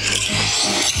this.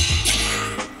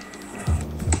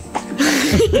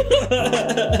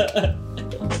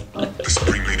 The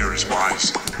Supreme Leader is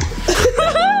wise.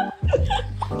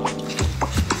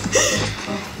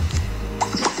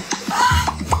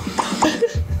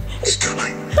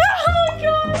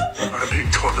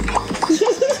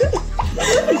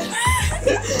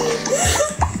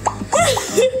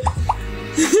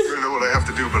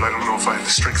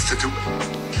 to do it.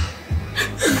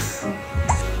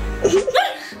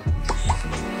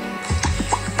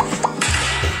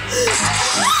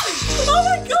 Oh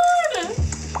my god!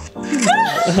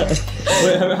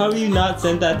 Wait, how have you not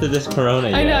sent that to this Corona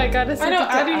yet? I know, I gotta send I know, it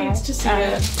to Abby needs to see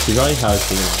it. You probably have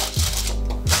seen it.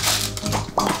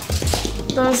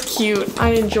 That was cute.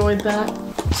 I enjoyed that.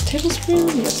 Tablespoon?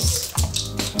 Yes.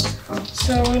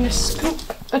 So we're gonna scoop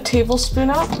a tablespoon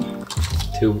up.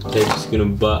 2 tablespoons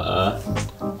of butter.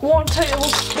 1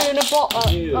 tablespoon of butter.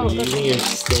 Ew, Oh, you're using your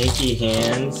stanky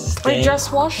hands. I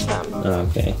just washed them. Oh,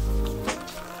 okay.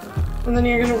 And then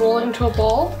you're gonna roll it into a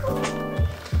ball.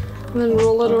 And then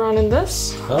roll it around in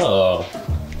this. Oh.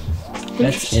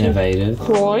 That's innovative.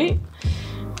 Right.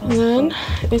 And then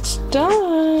it's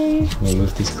done. Let me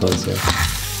move these closer.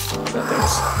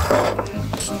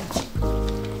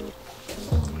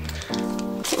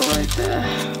 Right there.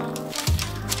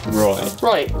 Right.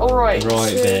 Right, alright.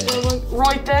 Right then.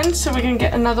 Right then, so we can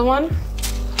get another one.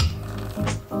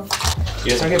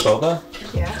 You guys want to get boba?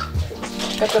 Yeah.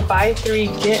 Got the buy 3,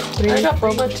 get 3. I got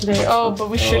boba today. Oh, but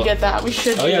we should get that. We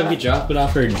should Oh do yeah, that. we could drop it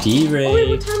off for D-Ray. Oh wait,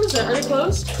 what time is it? Are they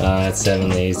closed? It's 7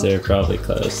 days. They're probably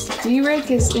closed.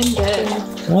 D-Rake is in bed.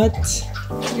 What?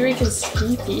 D-Rake is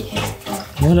sleepy.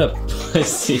 What a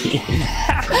pussy.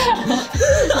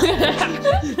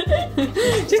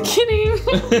 Just kidding.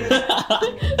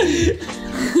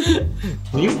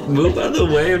 Can you move out of the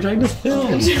way? I'm trying to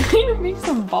film. I'm trying to make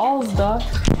some balls, dog.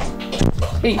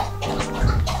 Hey.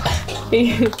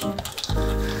 Hey.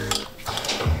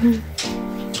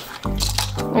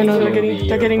 I know they're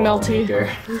getting melty.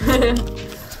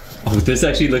 Oh, this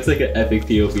actually looks like an epic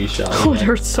POV shot. Oh, it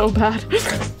hurts so bad. It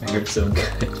hurts so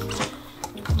good.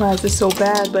 Why is it so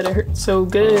bad, but it hurts so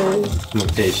good?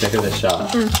 Okay, check out the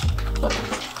shot.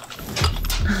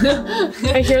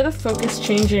 I hear the focus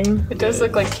changing. It does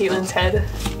look like Caitlin's head.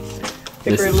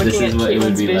 Like we're This looking is at what it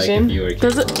would Caitlin's be vision. like if you were.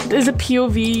 Does it? Is it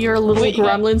POV? You're a little Wait, you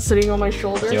got- gremlin sitting on my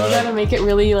shoulder. Do You you wanna- gotta make it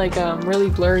really like really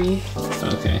blurry.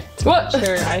 Okay. What?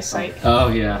 Your eyesight. Oh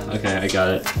yeah. Okay, I got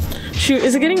it. Shoot,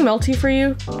 is it getting melty for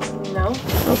you? No.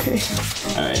 Okay.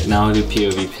 All right, now I'll do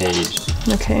POV page.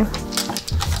 Okay.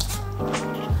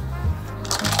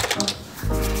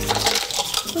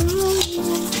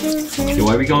 Yo,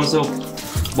 why are we going so?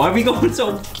 Why are we going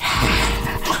so?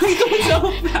 Why are we going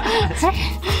so fast?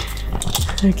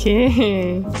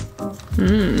 Okay.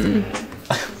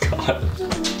 God.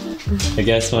 I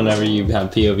guess whenever you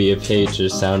have POV a page,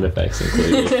 there's sound effects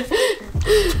included.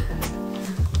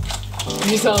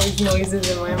 There's all these noises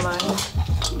in my mind.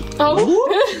 Oh.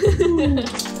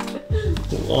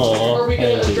 Oh, Are we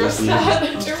gonna address that?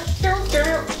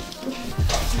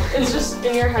 It's just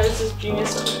in your head. It's just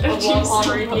genius of love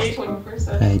honoring me.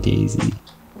 20%. Hi, Daisy.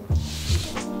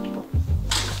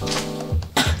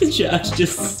 Josh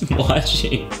just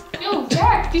watching. Yo,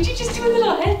 Jack, did you just do a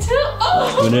little head tilt?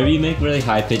 Oh! Whenever you make really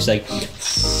high pitch, like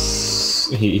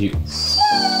he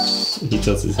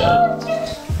tilts his head.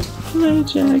 Hi,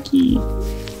 Jackie.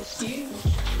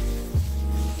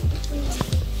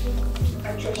 I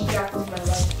trust Jack with my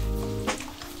life.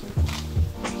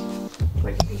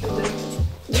 What do you think you'll do?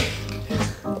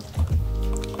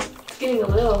 It's getting a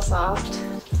little soft.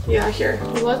 Yeah, here.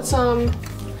 Let's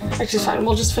Actually, fine.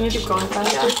 We'll just finish going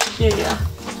faster. Yeah.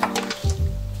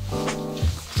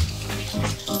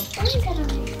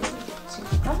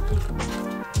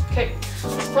 Okay.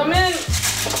 From in.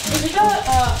 If you got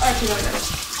actually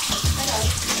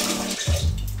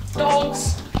no. Dogs.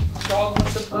 Dog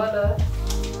with the butter.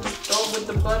 Dog with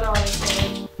the butter on his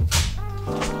head.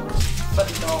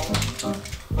 Butter dog.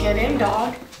 Get in,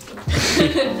 dog.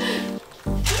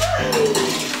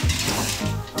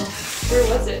 Where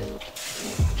was it?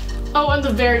 Oh, on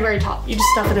the very, very top. You just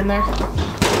stuff it in there.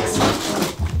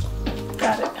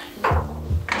 Got it.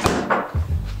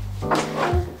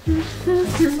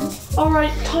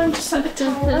 Alright, time to set it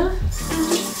down.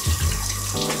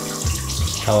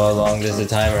 How long does the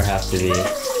timer have to be?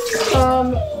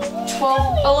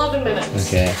 11 minutes.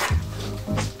 Okay.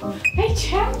 Hey,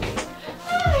 Jack.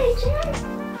 Hi, Jack.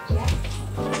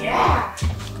 Yeah.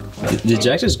 Did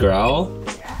Jack just growl?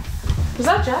 Was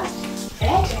that Jack?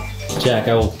 Yeah, Jack. Jack,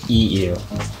 I will eat you.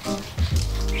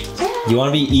 You want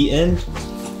to be eaten?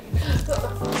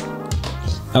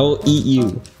 I will eat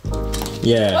you.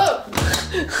 Yeah. Oh!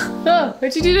 Oh,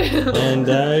 what'd you do? And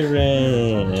I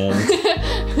ran.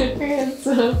 Ran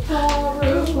so far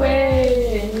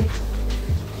away.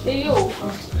 Hey, yo.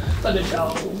 Butter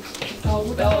dog.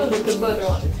 Dog with the butter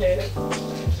on his head.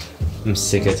 I'm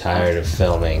sick and tired of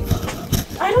filming.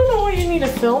 I don't know why you need to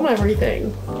film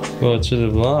everything. Well, it's for the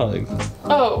vlog.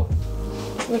 Oh.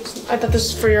 I thought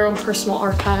this was for your own personal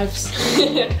archives.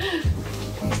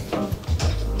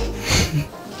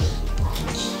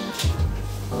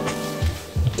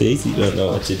 Daisy don't know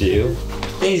what to do.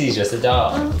 Daisy's just a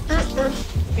dog.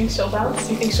 Think she'll bounce?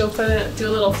 You think she'll do a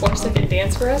little 4-second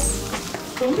dance for us?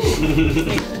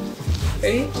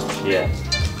 Ready? Yeah.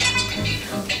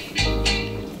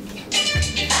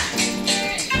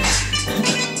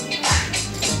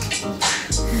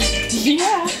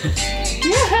 Yeah.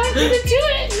 Yeah, I'm gonna do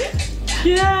it.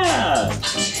 Yeah.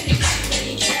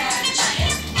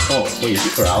 Oh, wait, is he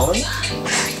growling?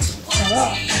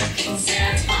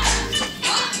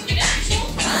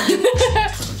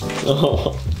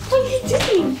 Oh. What are you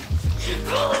doing?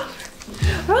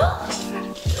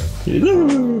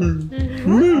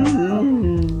 Roll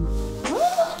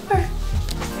over.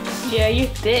 Yeah, you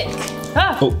thick.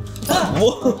 Ah. Oh.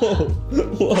 Whoa.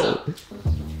 Whoa.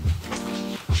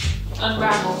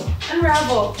 Unravel.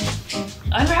 Unravel.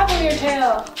 Unravel your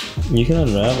tail. You can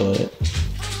unravel it.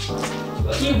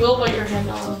 You will bite your hand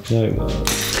off. No, you won't.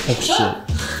 Oh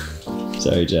shit.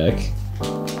 Sorry, Jack.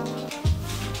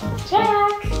 Jack.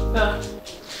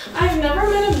 I've never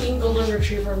met a mean golden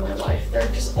retriever in my life. They're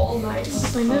just all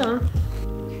nice. I know.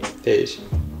 Paige.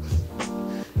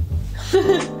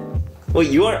 Wait,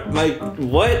 you are my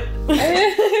what?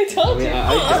 I told you.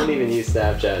 I don't even use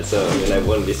Snapchat, so I mean I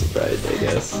wouldn't be surprised, I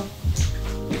guess.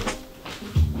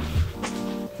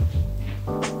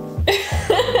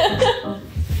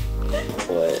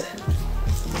 What?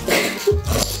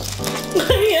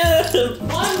 Yeah.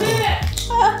 1 minute.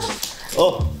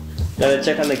 Oh, gotta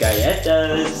check on the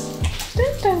galletas.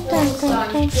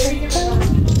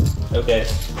 Okay.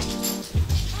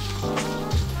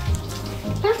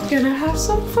 We're gonna have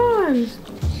some fun.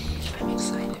 I'm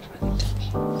excited.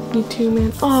 Me too,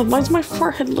 man. Oh, why does my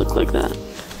forehead look like that?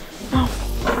 Oh.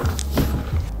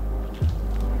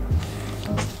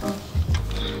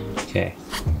 Okay.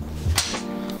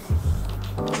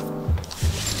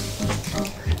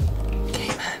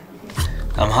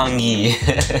 I'm hungry.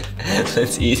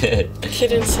 Let's eat it.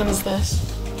 Kitten sends this.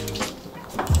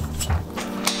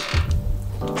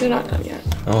 They're not done yet.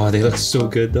 Oh, they look so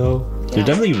good though. They're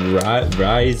definitely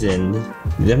rising.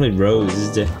 They're definitely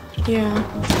rose. Yeah.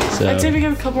 So. I'd say we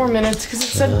give a couple more minutes because it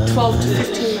said 12 to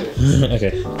 15 minutes.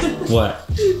 Okay. What?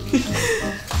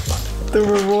 The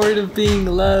reward of being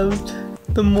loved.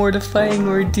 The mortifying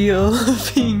ordeal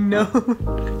of being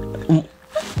known.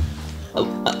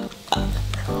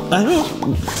 I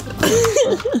don't.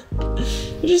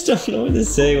 I just don't know what to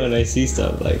say when I see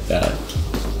stuff like that.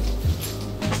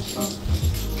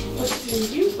 What do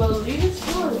you believe is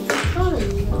fun?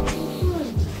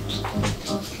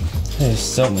 There's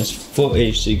so much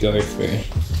footage to go through.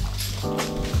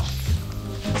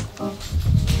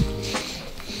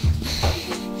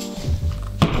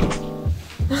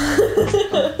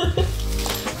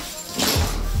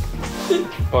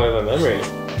 Oh, I have a memory.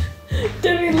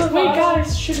 Wait,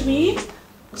 guys, should we?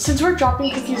 Since we're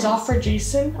dropping cookies off for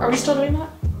Jason, are we still doing that?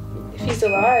 If he's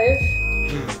alive.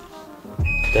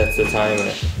 That's the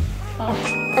timer. Oh.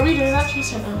 Are we doing that,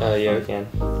 Jason? Oh. Yeah, we can.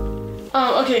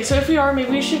 Oh, okay, so if we are,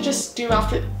 maybe we should just do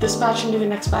after this batch and do the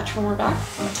next batch when we're back.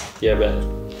 Yeah, bet.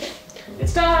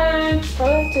 It's done! I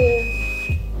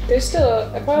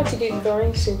probably have to get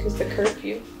going soon because the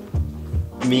curfew.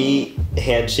 Me,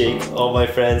 handshake, all my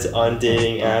friends on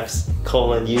dating apps,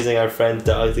 using our friend's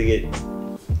dog to get...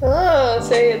 Oh,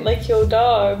 say it like your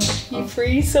dog. You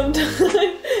free sometime?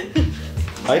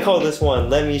 I call this one,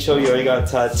 let me show you I got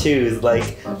tattoos.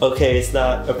 Like, okay, it's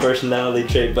not a personality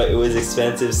trait, but it was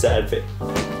expensive, sad face.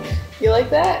 You like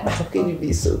that? How can you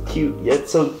be so cute, yet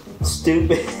so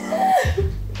stupid?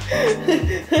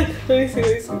 Let me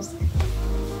see.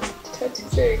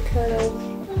 Tattoos are kind of...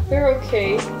 They're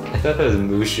okay. I thought that was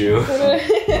Mushu. I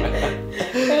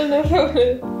don't know if I want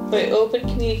to... Wait, open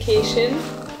communication,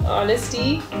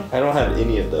 honesty, I don't have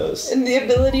any of those. and the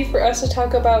ability for us to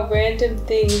talk about random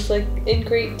things like in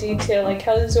great detail, like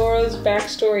how Zoro's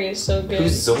backstory is so good.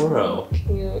 Who's Zoro?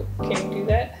 Can you do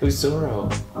that? Who's Zoro?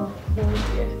 No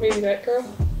idea. Maybe that girl.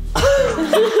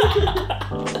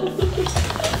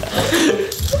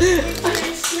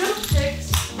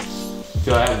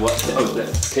 Do I have what? Oh,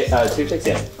 toothpicks?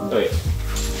 Yeah. Oh, wait.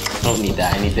 I don't need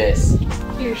that. I need this.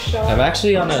 You're shocked. I'm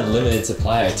actually on a limited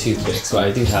supply of toothpicks, so I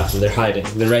do have them. They're hiding.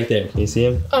 They're right there. Can you see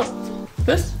them? Oh,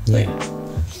 this? Yeah.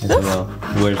 I don't know.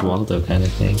 Where's Waldo kind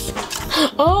of thing.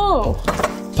 Oh!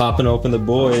 Popping open the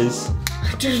boys.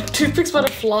 Dude, toothpick's about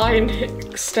to fly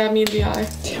and stab me in the eye.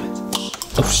 Damn it.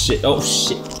 Oh shit. Oh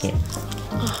shit. Here.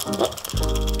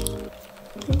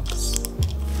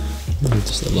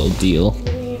 Just a little deal.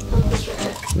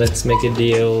 Let's make a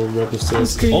deal. Rubber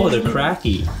sticks. Okay. Oh, they're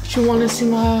cracky. Do you want to see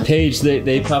my... Paige,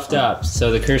 they puffed up, so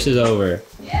the curse is over.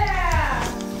 Yeah!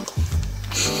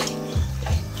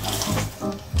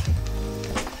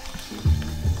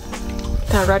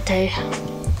 That latte.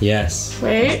 Yes.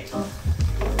 Wait.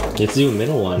 You have to do a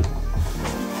middle one.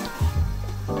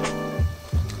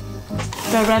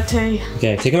 That latte.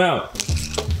 Okay, take them out.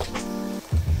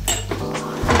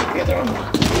 The other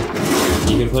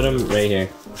one. You can put them right here.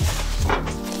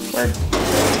 Where?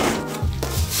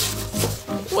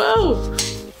 Whoa!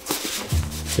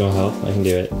 You want help? I can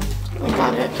do it. I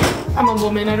got it. I'm a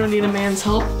woman. I don't need a man's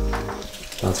help.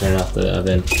 I'll turn off the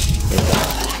oven.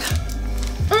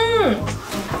 Mmm.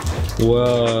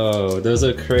 Whoa, those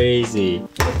are crazy.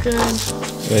 Good.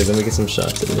 Wait, let me get some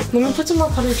shots of it. Let me put some more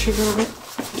powdered sugar on it.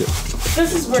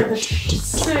 This is where the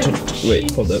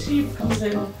Wait, hold up. sheep comes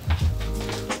in.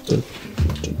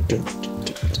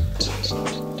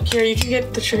 Here, you can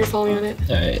get the sugar falling on it.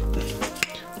 Alright.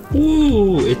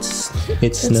 Ooh, it's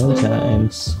snow time.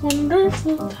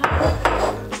 Wonderful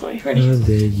time. Oh, you ready?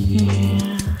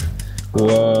 Yeah.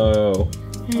 Whoa.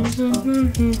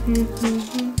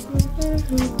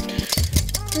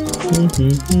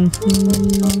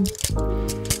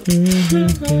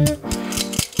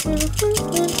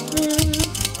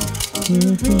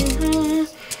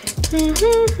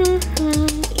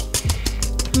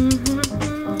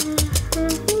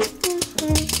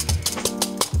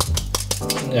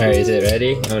 Alright, is it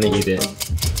ready? I want to eat it.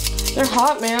 They're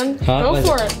hot, man. Hot? Go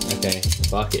for it. Okay,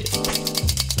 fuck it.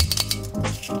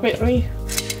 Wait, let me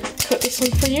cut this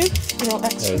one for you. And I'll Oh,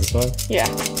 extra. this one? Yeah.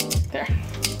 There.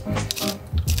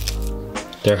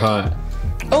 They're hot.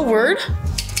 Oh, word?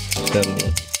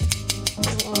 Definitely.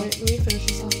 Oh, wait, let me finish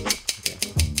this off.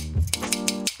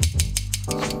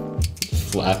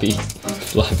 Flappy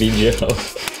Joe.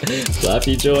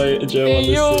 Flappy Joe on Hey,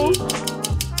 the yo. suit.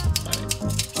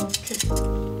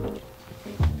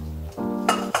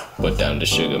 Put down the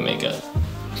sugar maker.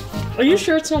 Are you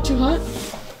sure it's not too hot?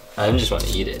 I just want to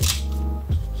eat it.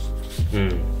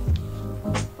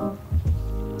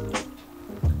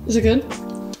 Is it good?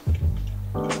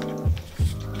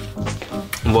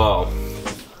 Whoa.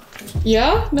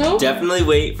 Yeah? No? Definitely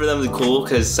wait for them to cool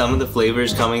because some of the flavor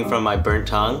is coming from my burnt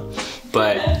tongue,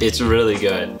 but it's really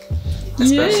good.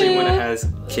 Especially when it has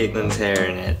Caitlin's hair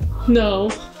in it. No.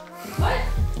 What?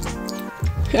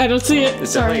 I don't see it.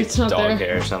 It's Sorry, definitely it's not dog there.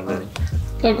 hair or something.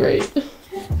 Oh, great. Do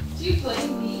you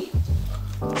blame me?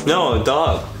 No, a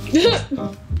dog.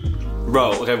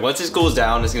 Bro, okay, once this cools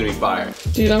down, it's gonna be fire.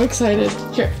 Dude, I'm excited.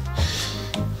 Here.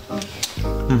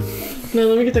 No,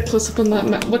 let me get the close up on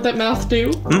that. What that mouth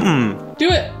do? Do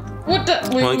it. What the?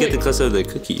 Wait, I wanna get wait. the close of the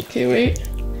cookie. Okay, wait.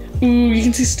 Ooh, you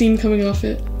can see steam coming off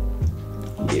it.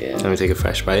 Yeah. Let me take a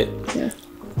fresh bite. Yeah.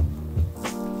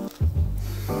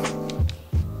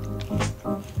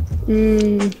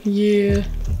 Mmm, yeah.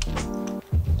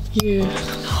 Yeah.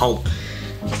 Oh.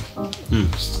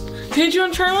 Paige, you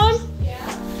want to try one?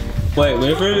 Wait,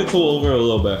 wait for it to cool over a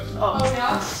little bit. Oh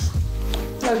yeah.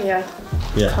 Oh, yeah.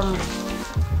 Yeah.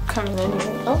 Coming in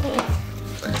here. Okay.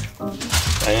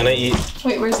 I'm gonna eat.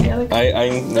 Wait, where's the other guy?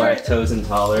 I'm lactose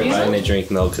intolerant. These I'm gonna ones?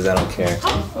 drink milk because I don't care.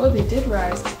 Oh, they did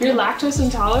rise. You're lactose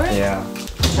intolerant? Yeah.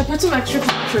 I put some extra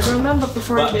sugar in them, but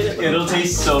before I But made it. it'll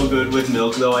taste so good with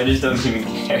milk though, I just don't even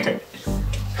care.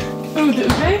 Ooh, the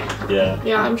ube? Yeah.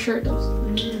 Yeah, I'm sure it does.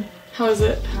 How is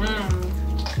it?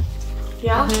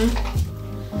 Yeah?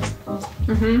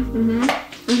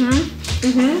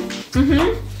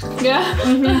 Yeah.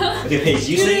 Okay, Paige,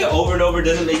 you saying it over and over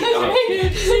doesn't make it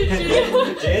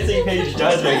up. Dancing Paige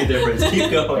does make a difference.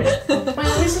 Keep going. Wait, let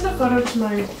me send a photo to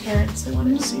my parents. They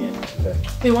wanted to see it. Okay.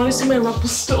 They want to see my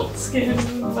Rumpelstiltskin,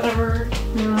 whatever.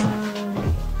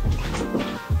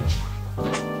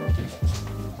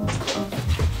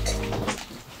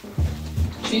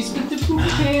 She's with the poopy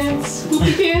pants.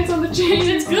 Poopy pants on the chain.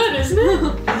 It's good, isn't it?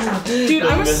 Dude,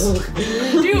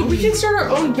 Dude, we can start our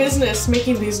own business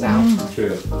making these now.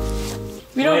 True.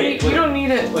 We don't Wait, need. We don't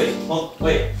need it. Wait,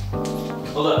 wait.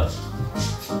 Hold up.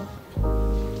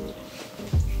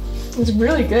 It's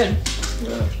really good.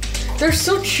 They're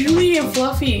so chewy and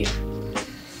fluffy.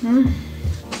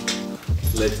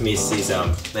 Let me see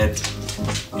some. Wait,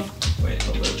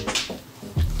 hold up.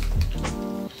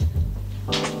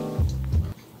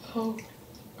 Oh,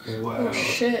 Wow. oh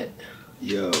shit.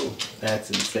 Yo, that's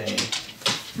insane.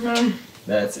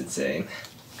 That's insane.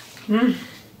 Dude,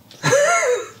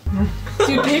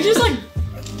 Paige is like.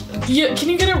 Yeah, can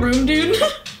you get a room, dude?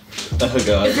 Oh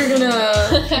god. If you're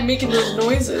gonna be making those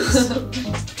noises.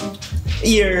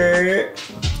 Ear.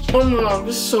 Oh no,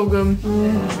 this is so good.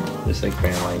 Just like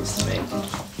grandma used to make.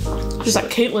 Just like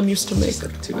Caitlin used to make.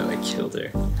 Too bad I killed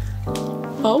her.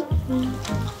 Oh?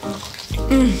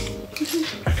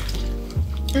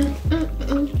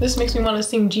 This makes me want to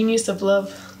sing Genius of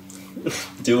Love.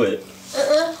 Do it.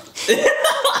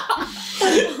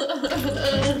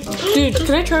 Dude,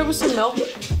 can I try with some milk?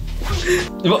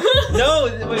 No,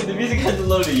 wait, the music hasn't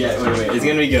loaded yet. Wait, it's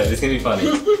gonna be good. It's gonna be funny.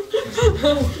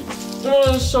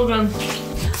 Oh, it's so good.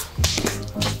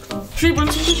 Should we bring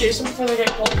some to Jason before they get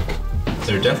cold?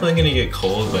 They're definitely gonna get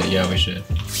cold, but yeah, we should.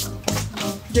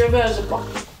 Do you have a Ziploc?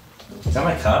 Is that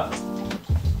my cup?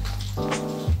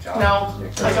 No,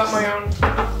 I got my own.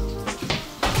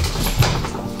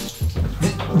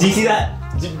 Do you see that?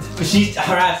 She's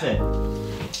harassment.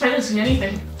 I didn't see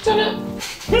anything. And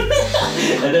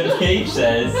then Paige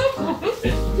says, Oh,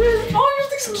 you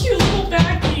have these cute little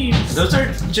baggies. those are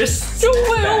just The snack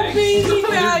little bags. baby They're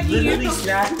literally baggies.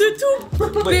 snack. They're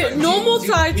too big. Normal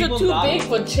size are too big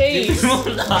for Do Chase.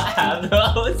 people not have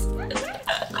those?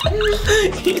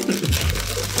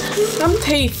 I'm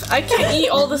Tafe. I can't eat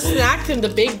all the snacks in the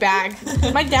big bag.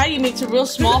 My daddy makes it real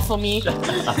small for me. You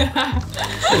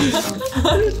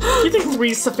think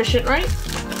 3 is sufficient, right?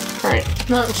 Alright.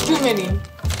 No, it's too many.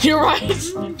 You're right.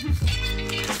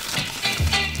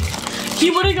 He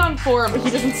would have gone 4, but he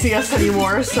doesn't see us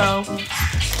anymore, so.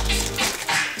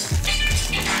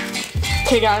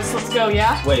 Okay, guys, let's go,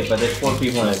 yeah? Wait, but there's 4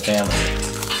 people in his family.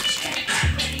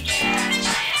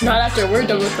 Not after we're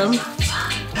done with them.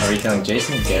 Are you telling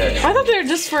Jason? Good. I thought they were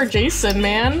just for Jason,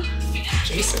 man.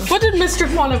 Jason. What did Mr.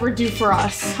 Quan ever do for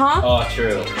us, huh? Oh,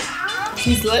 true.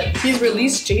 He's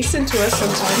released Jason to us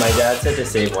sometimes. My dad said to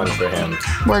save one for him.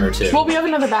 Word. Or 2. Well, we have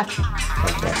another batch.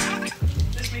 Okay.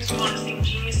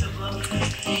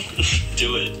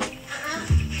 Do it.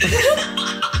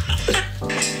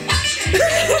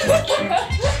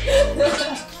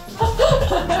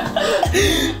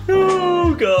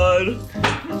 Oh God.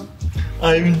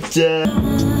 I'm dead.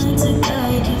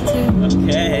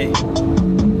 Okay.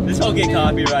 This won't get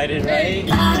copyrighted, right?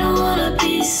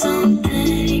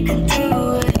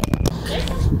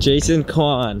 Jason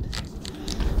Quan.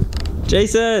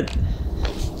 Jason!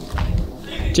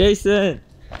 Jason!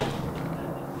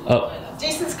 Oh.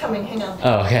 Jason's coming, hang on.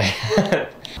 Oh, okay.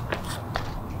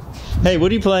 Hey,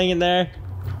 what are you playing in there?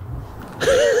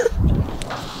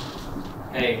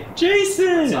 Hey.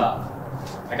 Jason! What's up?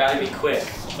 I gotta be quick.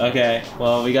 Okay,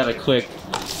 well, we got a quick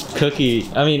cookie.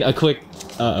 A quick.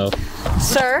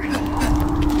 Sir,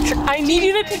 I need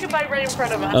you to take a bite right in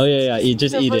front of us. Oh, yeah, eat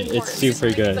it. That's It's important. super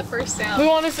The good. first sound. We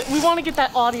want to get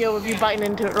that audio of you biting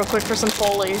into it real quick for some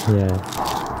Foley. Yeah.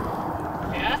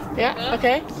 Yeah.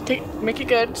 Okay. Make it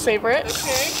good. Savor it.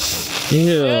 Okay.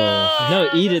 Ew. Yeah. No,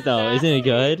 eat it though. Isn't it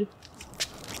good?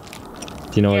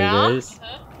 Do you know Yeah? what it is?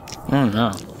 I don't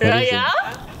know. Yeah. is it? Yeah.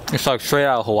 It's like straight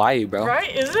out of Hawaii, bro. Right?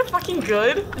 Isn't it fucking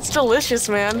good? It's delicious,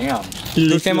 man. Damn.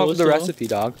 Who came up with the recipe,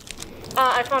 dog?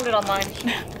 I found it online.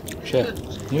 Shit.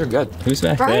 You're good. Who's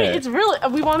back Right? there? It's really.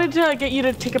 We wanted to get you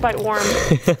to take a bite warm.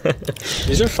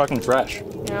 These are fucking fresh.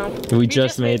 Yeah. we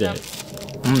just made them.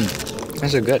 it.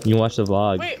 These are good. You watch the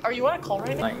vlog. Wait, are you on a call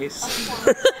right now? Nice.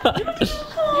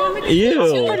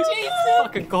 Ew.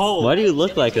 Fucking cold. Why do you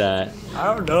look like that? I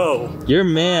don't know. You're a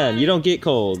man. You don't get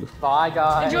cold. Bye,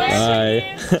 guys.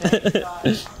 Bye.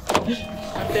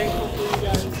 I'm thankful for you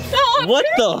guys. What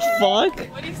the fuck?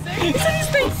 What do you say? He said he's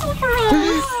thankful for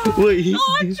us. Wait, he's,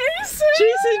 Oh, Jason.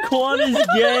 Jason Quan is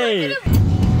gay.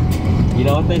 You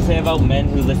know what they say about men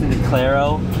who listen to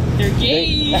Claro? They're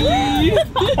gay.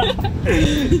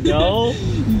 No,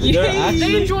 they're They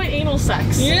actually. enjoy anal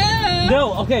sex. Yeah.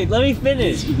 No, okay, let me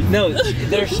finish. No,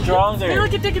 they're stronger. They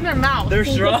like a dick in their mouth. They're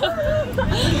strong.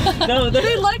 No,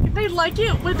 They like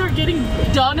it when they're getting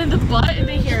done in the butt and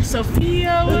they hear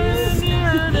Sophia when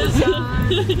you're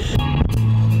design.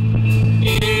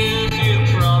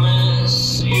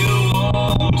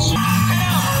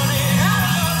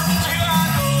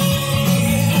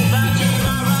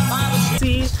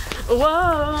 See,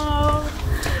 whoa.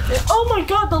 Oh my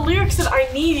God, the lyrics said "I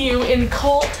need you" in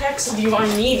Colt texted you "I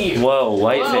need you." Whoa,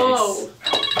 whiteface. Whoa.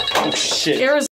 Oh shit. Arizona.